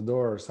sign on the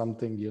door or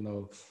something.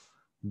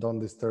 Don't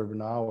disturb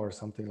now or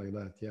something like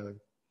that. Yeah,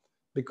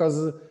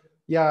 because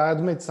I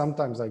admit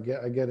sometimes I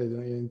get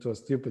into a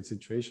stupid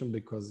situation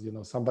because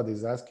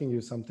somebody's asking you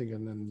something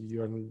and then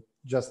you're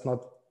just not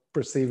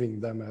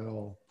perceiving them at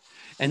all.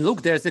 And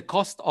look, there's a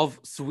cost of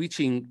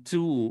switching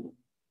to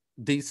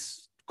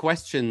this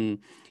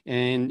question.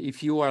 And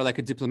if you are like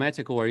a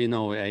diplomatic or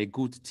a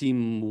good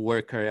team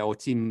worker or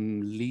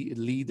team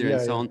leader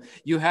and so on,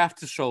 you have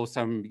to show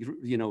some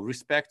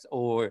respect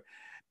or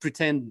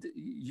pretend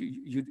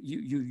you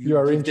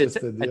are give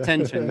interested,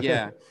 attention.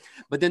 Yeah.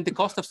 But then the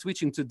cost of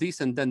switching to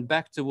this and then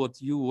back to what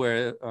you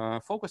were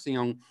focusing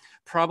on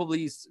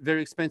probably is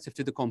very expensive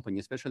to the company,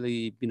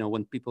 especially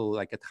when people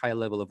like at high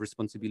level of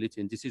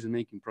responsibility and decision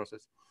making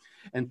process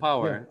and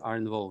power are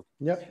involved.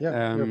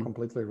 You're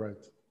completely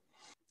right.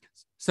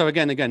 So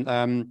again,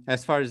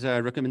 as far as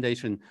a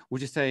recommendation,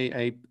 would you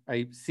say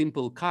a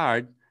simple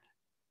card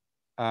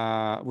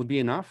would be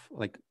enough,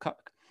 like,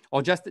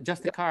 or just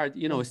a card,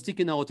 a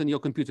sticky note on your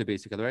computer,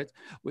 basically, right?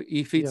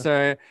 If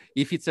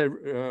it's a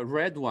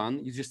red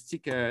one, you just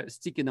stick a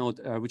sticky note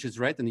which is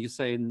red, and you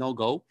say no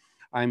go,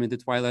 I'm in the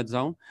twilight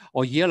zone.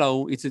 Or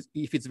yellow,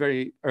 if it's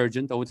very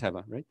urgent or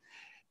whatever, right?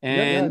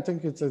 And I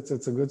think it's a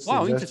good suggestion.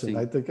 Wow, interesting.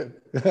 I think.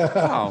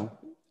 Wow.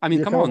 I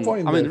mean, come on.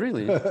 I mean,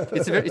 really,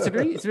 it's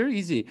very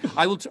easy.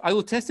 I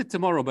will test it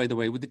tomorrow, by the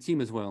way, with the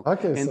team as well.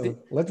 Okay, and so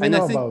let me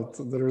know about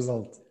the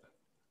result.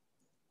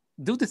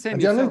 Do the same.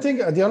 The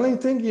only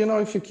thing,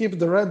 if you keep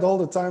the red all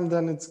the time,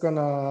 then it's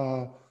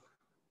gonna,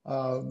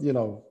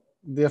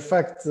 the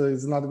effect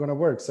is not gonna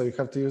work. So you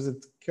have to use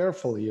it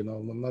carefully.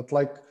 Not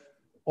like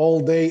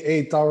all day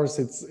 8 hours.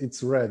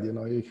 It's red.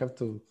 You have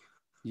to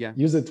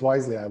use it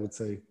wisely, I would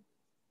say.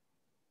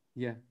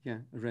 Yeah,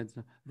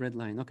 red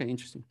line. Okay,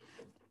 interesting.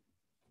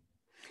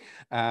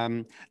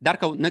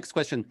 Darko, next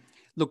question.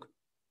 Look,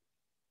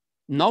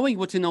 knowing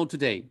what you know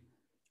today,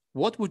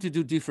 what would you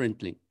do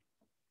differently?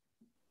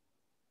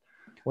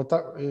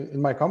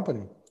 In my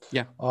company?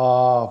 Yeah.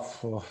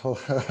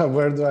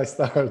 Where do I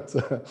start?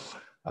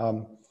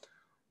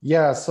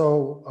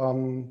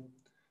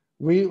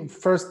 We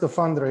first the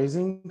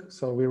fundraising.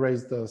 So we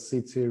raised the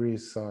seed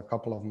series a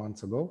couple of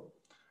months ago,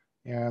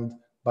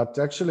 but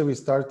actually we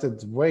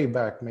started way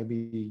back,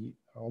 maybe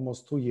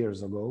almost 2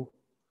 years ago,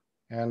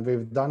 and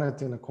we've done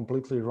it in a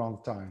completely wrong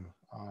time.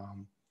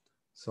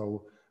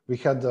 So we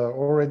had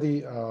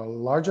already a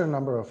larger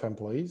number of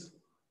employees.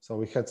 So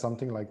we had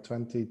something like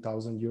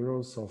 20,000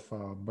 euros of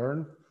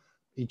burn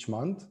each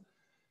month.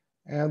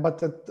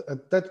 But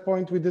at that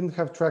point, we didn't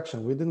have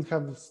traction. We didn't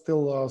have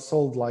still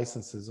sold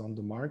licenses on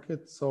the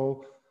market.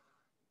 So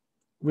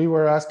we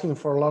were asking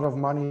for a lot of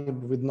money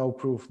with no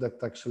proof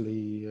that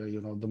actually,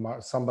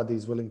 somebody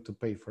is willing to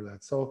pay for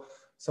that. So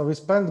we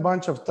spent a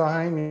bunch of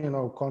time,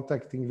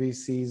 contacting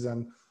VCs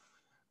and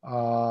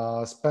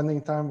spending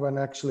time when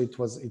actually it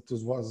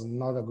was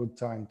not a good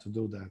time to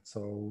do that. So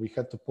we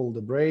had to pull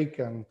the brake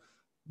and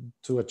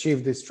to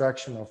achieve this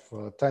traction of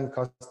 10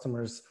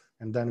 customers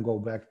and then go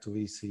back to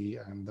VC,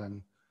 and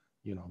then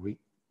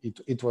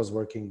it was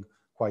working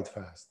quite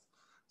fast.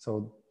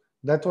 So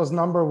that was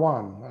number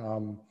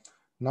one.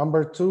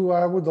 Number two,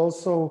 I would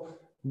also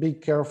be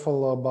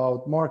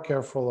more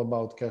careful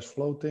about cash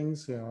flow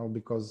things,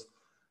 because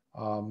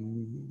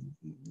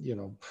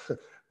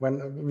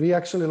when we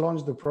actually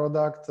launched the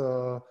product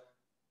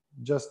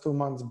just 2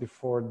 months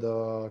before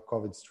the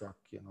COVID struck,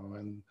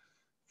 and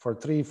for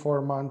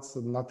 3-4 months,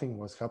 nothing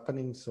was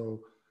happening.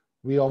 So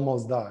we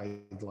almost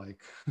died.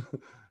 Like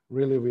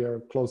really we are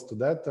close to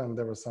that, and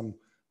there were some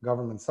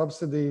government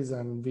subsidies,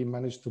 and we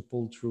managed to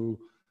pull through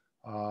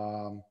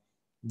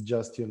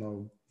just,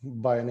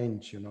 by an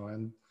inch,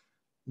 and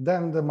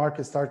then the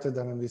market started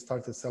and we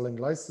started selling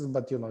licenses.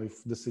 But,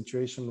 if the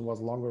situation was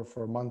longer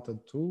for a month or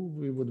two,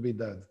 we would be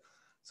dead.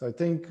 So I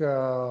think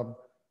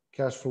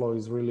cash flow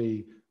is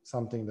really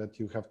something that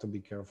you have to be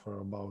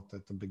careful about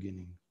at the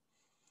beginning.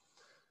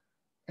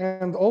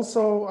 And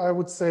also, I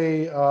would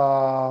say,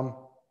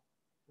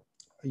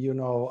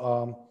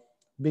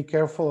 be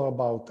careful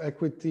about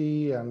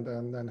equity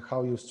and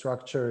how you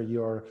structure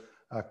your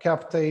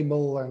cap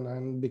table,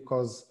 and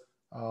because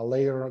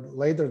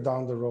later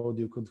down the road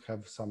you could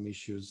have some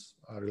issues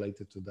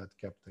related to that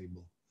cap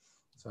table.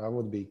 So I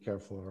would be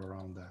careful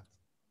around that.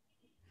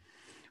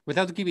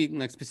 Without giving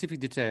like specific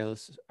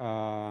details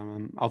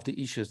of the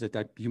issues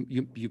that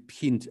you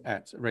hint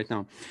at right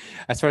now,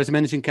 as far as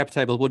managing cap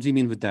table, what do you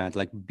mean with that?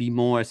 Like be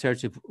more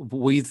assertive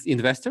with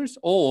investors,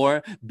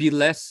 or be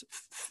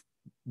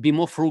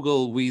more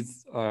frugal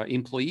with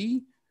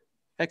employee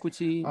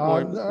equity?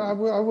 I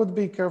would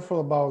be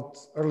careful about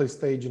early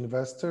stage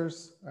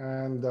investors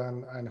and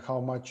how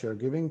much you're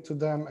giving to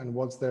them and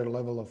what's their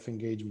level of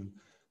engagement.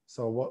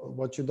 So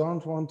what you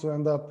don't want to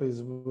end up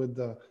is with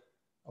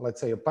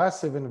let's say a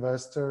passive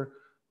investor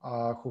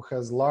who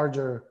has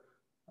larger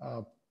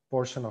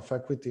portion of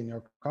equity in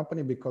your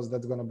company, because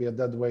that's going to be a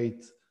dead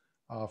weight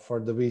for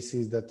the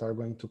VCs that are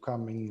going to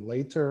come in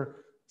later.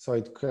 So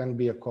it can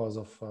be a cause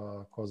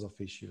of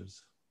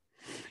issues.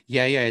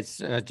 Yeah, it's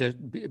just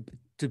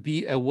to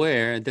be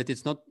aware that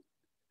it's not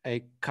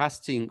a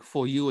casting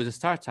for you as a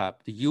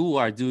startup. You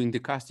are doing the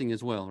casting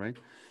as well, right?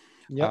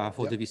 Yeah.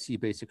 For the VC,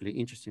 basically.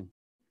 Interesting.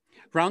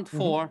 Round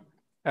 4,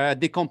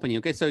 the company.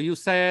 Okay, so you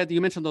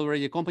mentioned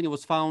already the company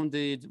was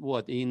founded,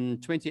 what, in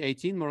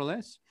 2018, more or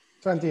less?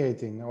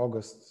 2018,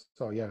 August.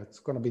 So yeah, it's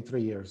going to be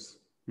 3 years.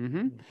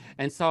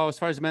 And so as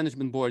far as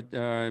management board,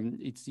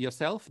 it's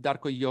yourself,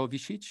 Darko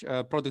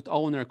Jovicic, product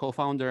owner,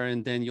 co-founder,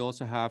 and then you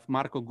also have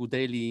Marko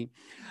Gudeli,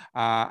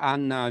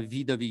 Anna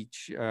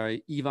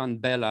Vidovic, Ivan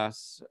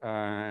Belas,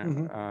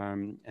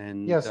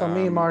 and yeah, so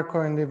me,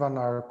 Marko, and Ivan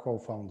are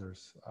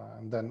co-founders,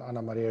 and then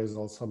Anna Maria is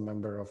also a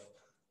member of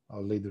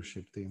our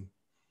leadership team.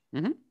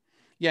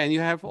 Yeah, and you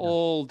have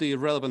all the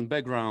relevant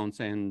backgrounds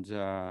and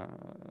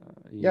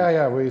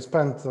we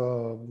spent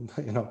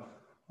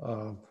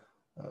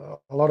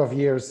a lot of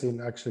years in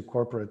actually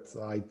corporate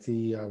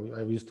IT.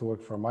 I used to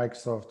work for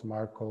Microsoft.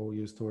 Marko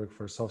used to work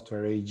for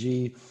Software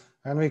AG,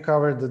 and we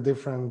covered the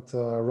different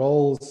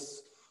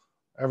roles,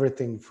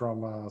 everything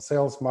from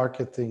sales,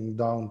 marketing,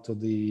 down to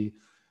the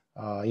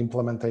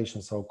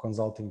implementation, so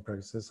consulting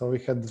practices. So we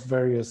had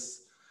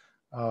various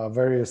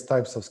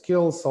types of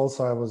skills.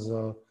 Also, I was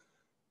a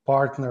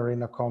partner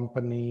in a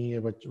company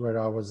where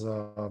I was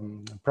a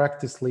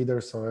practice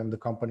leader. So, and the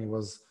company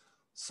was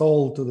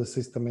sold to the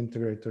system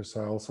integrator.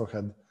 So I also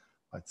had,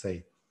 let's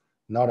say,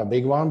 not a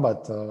big one,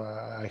 but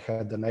I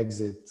had an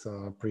exit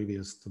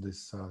previous to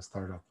this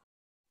startup.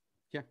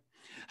 Yeah.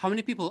 How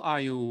many people are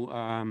you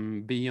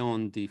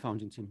beyond the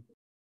founding team?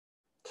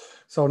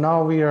 So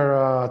now we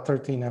are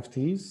 13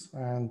 FTEs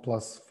and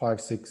plus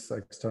 5-6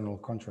 external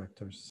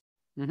contractors.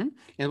 And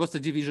what's the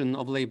division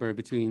of labor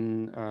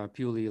between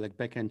purely like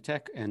backend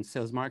tech and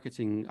sales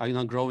marketing? Are you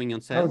not growing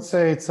on sales? I would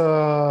say it's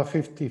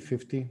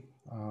 50-50.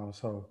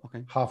 So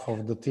half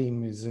of the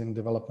team is in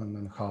development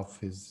and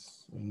half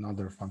is in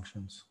other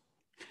functions.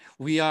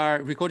 We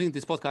are recording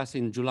this podcast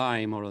in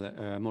July, more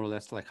or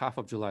less, like half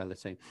of July,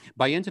 let's say.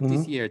 By end of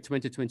this year,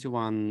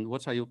 2021,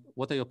 what are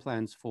your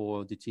plans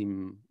for the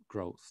team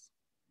growth?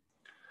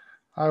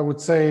 I would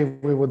say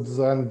we would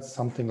end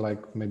something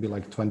like maybe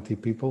like 20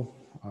 people.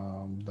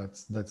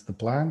 That's the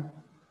plan.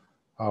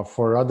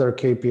 For other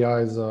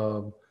KPIs,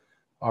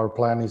 our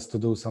plan is to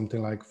do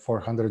something like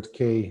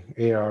 400K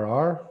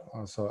ARR,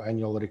 so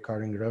annual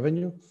recurring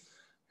revenue.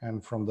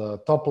 And from the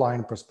top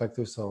line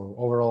perspective, so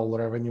overall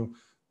revenue,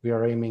 we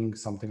are aiming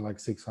something like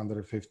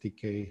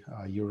 650K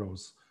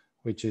euros,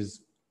 which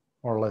is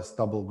more or less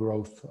double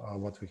growth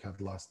what we had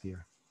last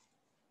year.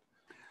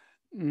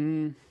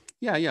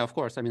 Yeah, of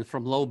course. I mean,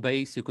 from low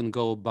base, you can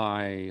go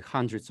by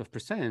hundreds of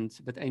percent.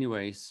 But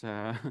anyways,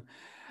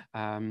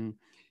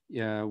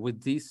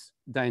 with these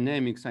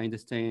dynamics, I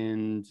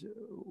understand,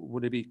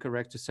 would it be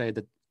correct to say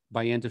that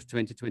by end of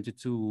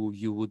 2022,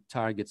 you would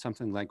target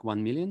something like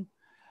 1 million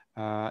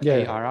ARR?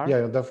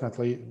 Yeah,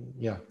 definitely.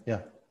 Yeah,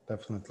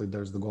 definitely.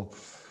 There's the goal.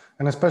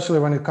 And especially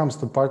when it comes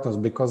to partners,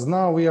 because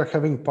now we are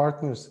having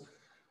partners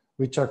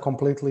which are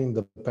completely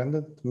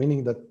independent,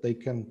 meaning that they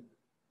can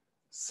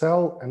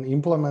sell and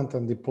implement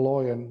and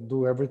deploy and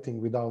do everything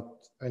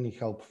without any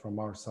help from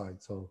our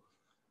side. So,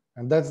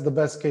 and that's the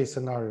best case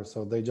scenario.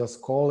 So they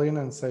just call in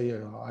and say,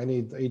 I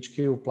need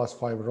HQ plus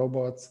 5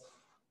 robots,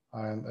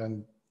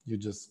 and you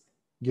just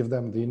give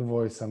them the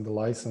invoice and the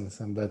license,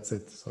 and that's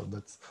it. So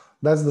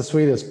that's the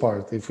sweetest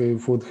part. If we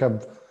would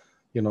have,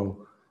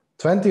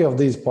 20 of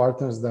these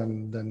partners,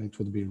 then it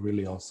would be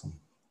really awesome.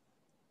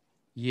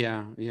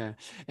 Yeah.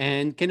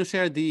 And can you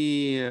share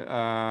the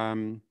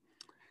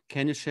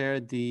can you share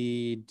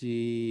the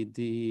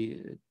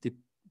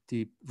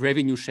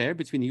revenue share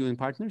between you and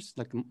partners,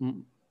 like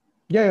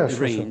yeah, the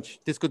sure, range?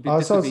 sure. This could be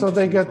So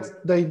they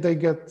interesting.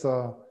 get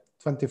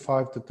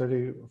 25 to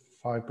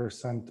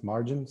 35%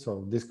 margin, so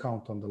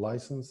discount on the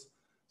license.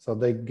 So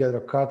they get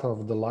a cut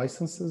of the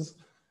licenses,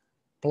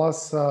 plus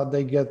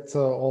they get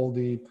all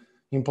the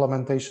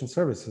implementation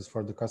services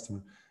for the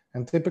customer.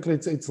 And typically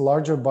it's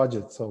larger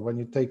budget. So when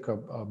you take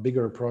a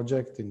bigger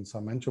project in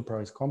some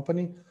enterprise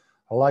company,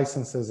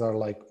 licenses are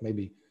like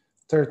maybe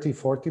 30,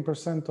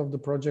 40% of the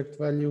project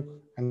value,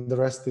 and the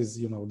rest is,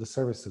 you know, the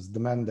services,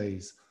 demand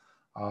days.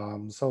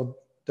 So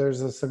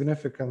there's a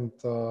significant,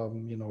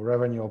 you know,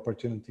 revenue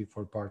opportunity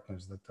for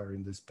partners that are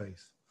in this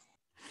space.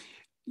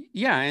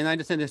 Yeah, and I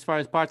understand as far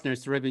as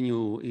partners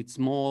revenue, it's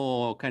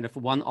more kind of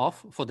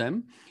one-off for them,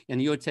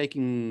 and you're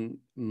taking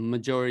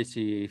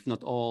majority, if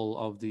not all,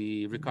 of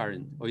the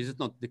recurrent, or is it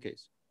not the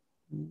case?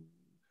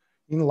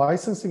 In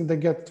licensing, they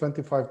get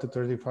 25 to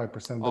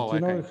 35%, but you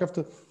know,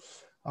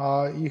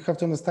 you have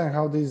to understand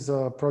how these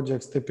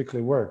projects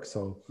typically work.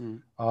 So,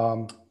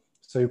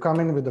 so you come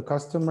in with the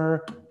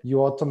customer, you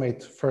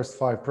automate first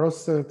 5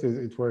 processes,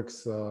 it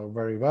works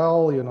very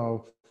well, you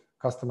know,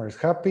 customer is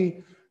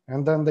happy.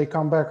 And then they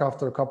come back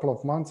after a couple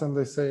of months and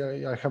they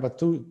say, I have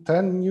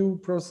 10 new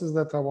processes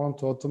that I want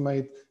to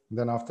automate. And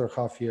then after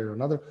half year,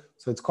 another.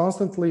 So it's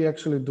constantly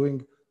actually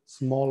doing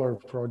smaller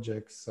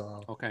projects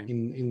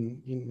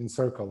in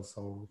circles.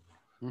 So,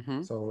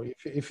 so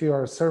if you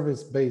are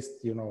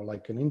service-based, you know,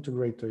 like an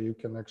integrator, you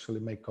can actually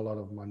make a lot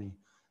of money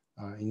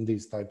in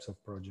these types of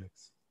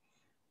projects.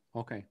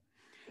 Okay.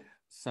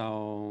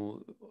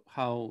 So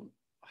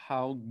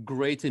how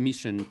great a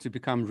mission to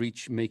become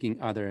rich, making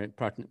other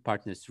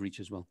partners rich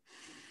as well.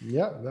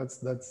 Yeah,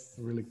 that's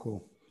really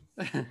cool.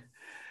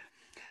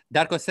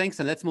 Darko, thanks.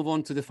 And let's move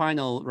on to the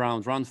final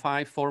round, round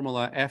 5,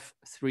 Formula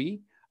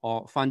F3,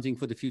 or funding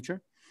for the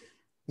future.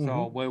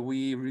 So where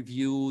we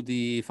review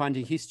the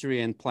funding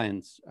history and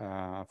plans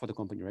for the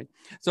company, right?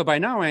 So by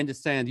now I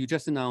understand you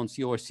just announced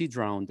your seed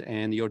round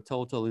and your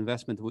total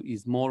investment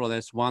is more or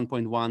less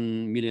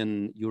 1.1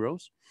 million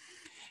euros.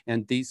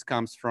 And this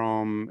comes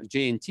from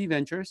J&T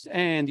Ventures,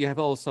 and you have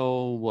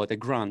also a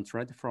grant,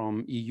 right,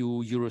 from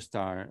EU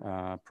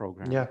Eurostar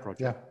program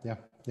project.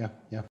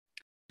 Yeah.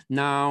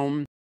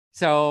 Now,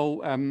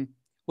 so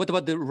what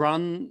about the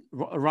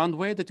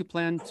runway that you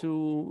plan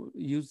to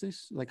use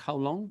this? Like how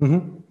long?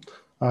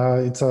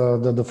 It's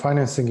the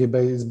financing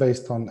is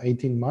based on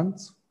 18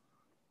 months,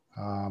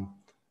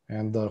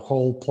 and the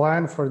whole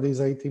plan for these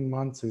 18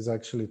 months is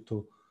actually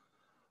to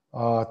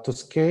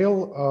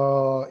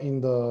scale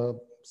in the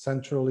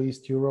Central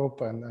East Europe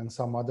and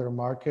some other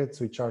markets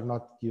which are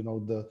not, you know,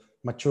 the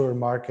mature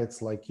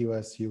markets like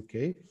US,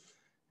 UK,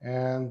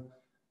 and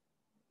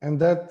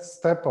that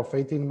step of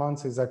 18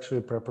 months is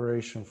actually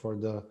preparation for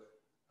the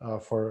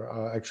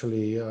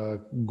actually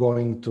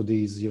going to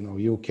these, you know,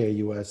 UK,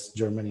 US,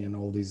 Germany, and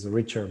all these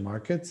richer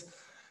markets.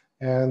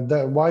 And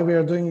why we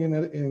are doing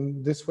it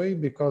in this way?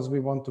 Because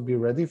we want to be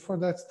ready for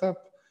that step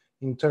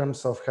in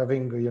terms of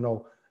having, you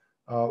know,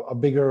 a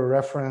bigger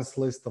reference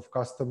list of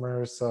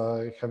customers,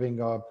 having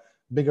a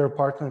bigger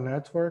partner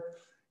network,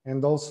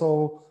 and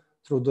also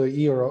through the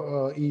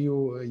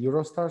EU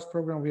Eurostars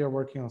program, we are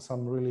working on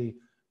some really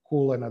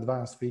cool and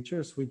advanced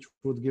features, which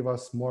would give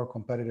us more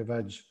competitive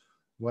edge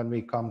when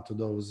we come to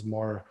those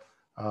more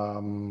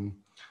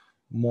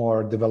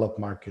developed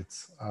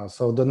markets.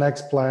 So the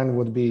next plan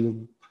would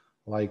be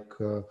like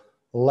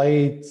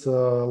late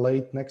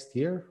next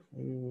year,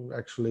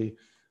 actually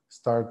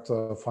start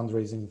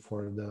fundraising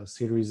for the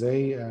Series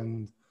A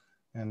and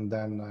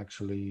then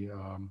actually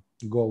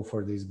go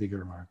for these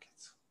bigger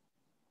markets.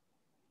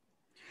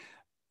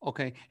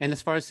 Okay, and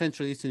as far as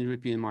Central Eastern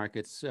European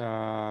markets,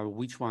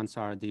 which ones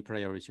are the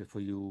priority for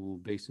you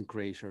based in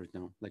Croatia right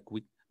now? Like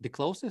the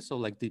closest, or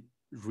like the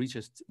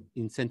richest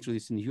in Central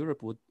Eastern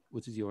Europe? What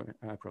is your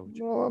approach?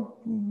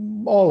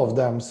 All of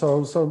them.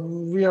 So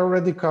we are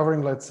already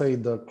covering, let's say,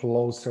 the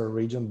closer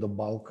region, the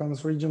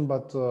Balkans region,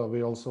 but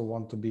we also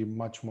want to be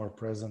much more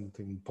present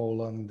in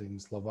Poland, in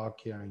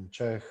Slovakia, in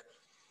Czech,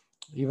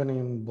 even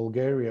in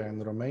Bulgaria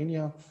and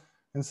Romania.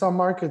 And some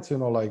markets, you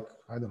know, like,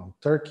 I don't know,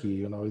 Turkey,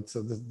 you know,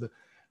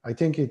 I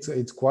think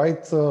it's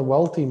quite a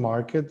wealthy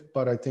market,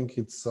 but I think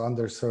it's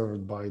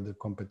underserved by the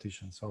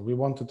competition. So we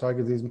want to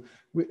target these.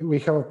 We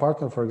have a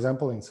partner, for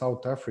example, in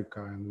South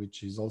Africa, and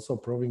which is also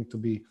proving to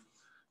be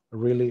a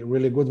really,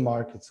 really good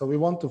market. So we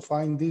want to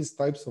find these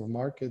types of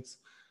markets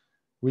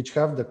which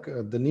have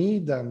the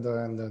need and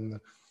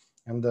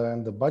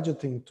the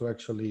budgeting to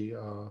actually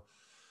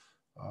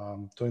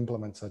to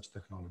implement such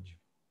technology.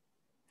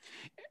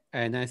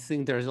 And I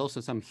think there's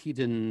also some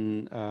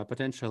hidden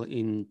potential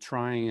in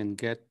trying and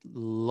get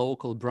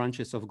local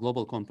branches of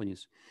global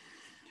companies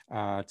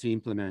to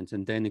implement,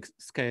 and then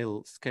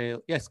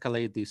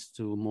escalate this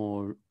to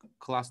more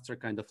cluster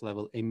kind of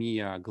level,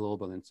 EMEA,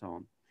 global, and so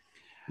on.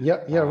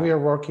 Yeah, we are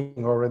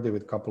working already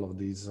with a couple of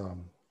these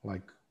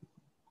like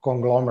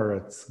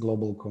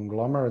global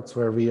conglomerates,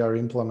 where we are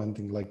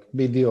implementing, like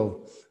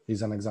BDO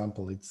is an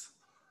example.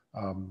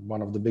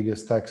 one of the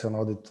biggest tax and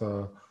audit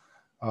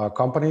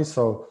companies.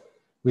 So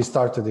we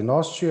started in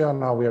Austria.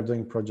 Now we are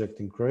doing project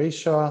in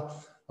Croatia.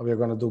 We are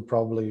going to do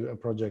probably a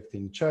project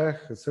in Czech,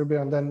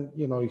 Serbia, and then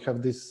you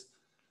have this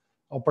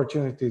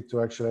opportunity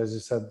to actually, as you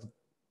said,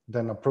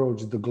 then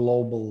approach the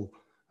global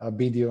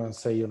BDO and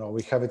say,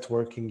 we have it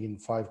working in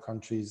 5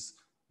 countries.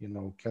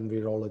 Can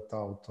we roll it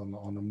out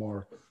on a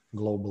more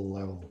global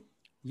level?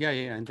 Yeah,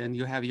 and then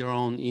you have your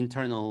own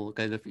internal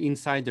kind of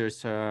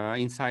insiders,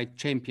 inside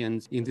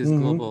champions in this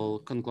global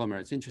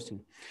conglomerate. It's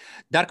interesting.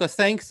 Darko,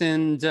 thanks.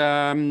 And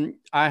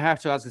I have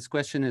to ask this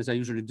question as I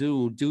usually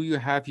do. Do you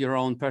have your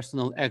own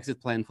personal exit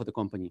plan for the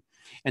company?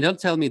 And don't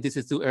tell me this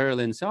is too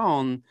early and so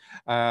on.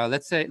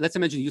 Let's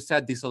imagine you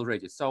said this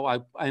already. So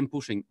I'm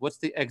pushing. What's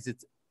the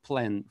exit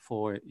plan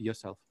for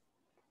yourself?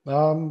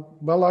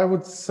 Well, I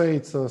would say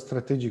it's a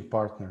strategic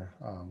partner.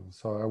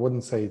 So I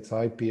wouldn't say it's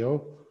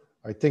IPO.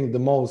 I think the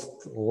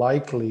most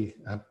likely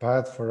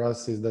path for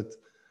us is that,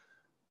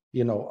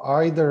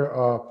 either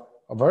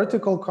a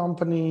vertical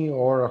company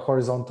or a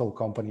horizontal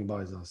company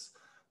buys us.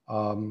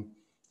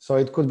 So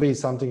it could be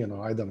something,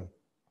 I don't know,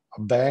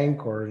 a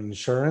bank or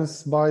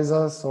insurance buys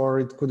us,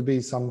 or it could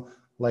be some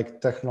like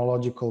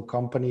technological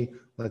company,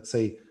 let's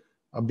say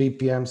a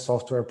BPM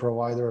software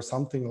provider or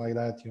something like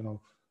that,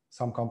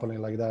 some company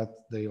like that,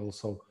 they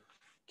also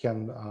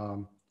can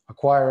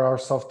acquire our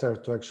software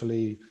to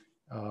actually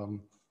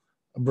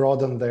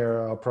broaden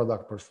their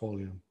product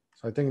portfolio.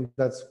 So I think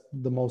that's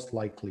the most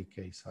likely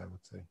case, I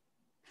would say.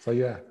 So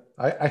yeah,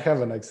 I have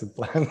an exit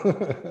plan.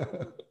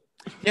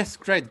 Yes,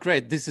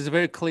 great. This is a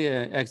very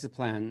clear exit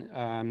plan.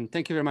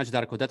 Thank you very much,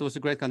 Darko. That was a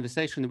great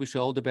conversation. I wish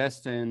you all the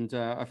best. And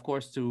of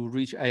course, to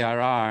reach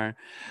ARR,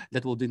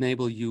 that will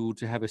enable you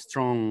to have a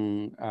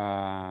strong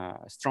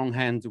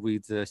hand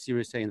with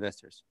Series A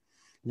investors.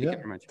 Thank you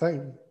very much.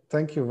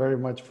 Thank you very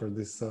much for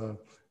this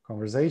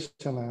conversation,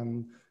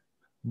 and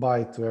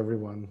bye to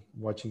everyone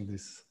watching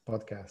this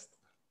podcast.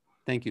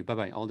 Thank you.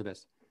 Bye-bye. All the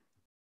best.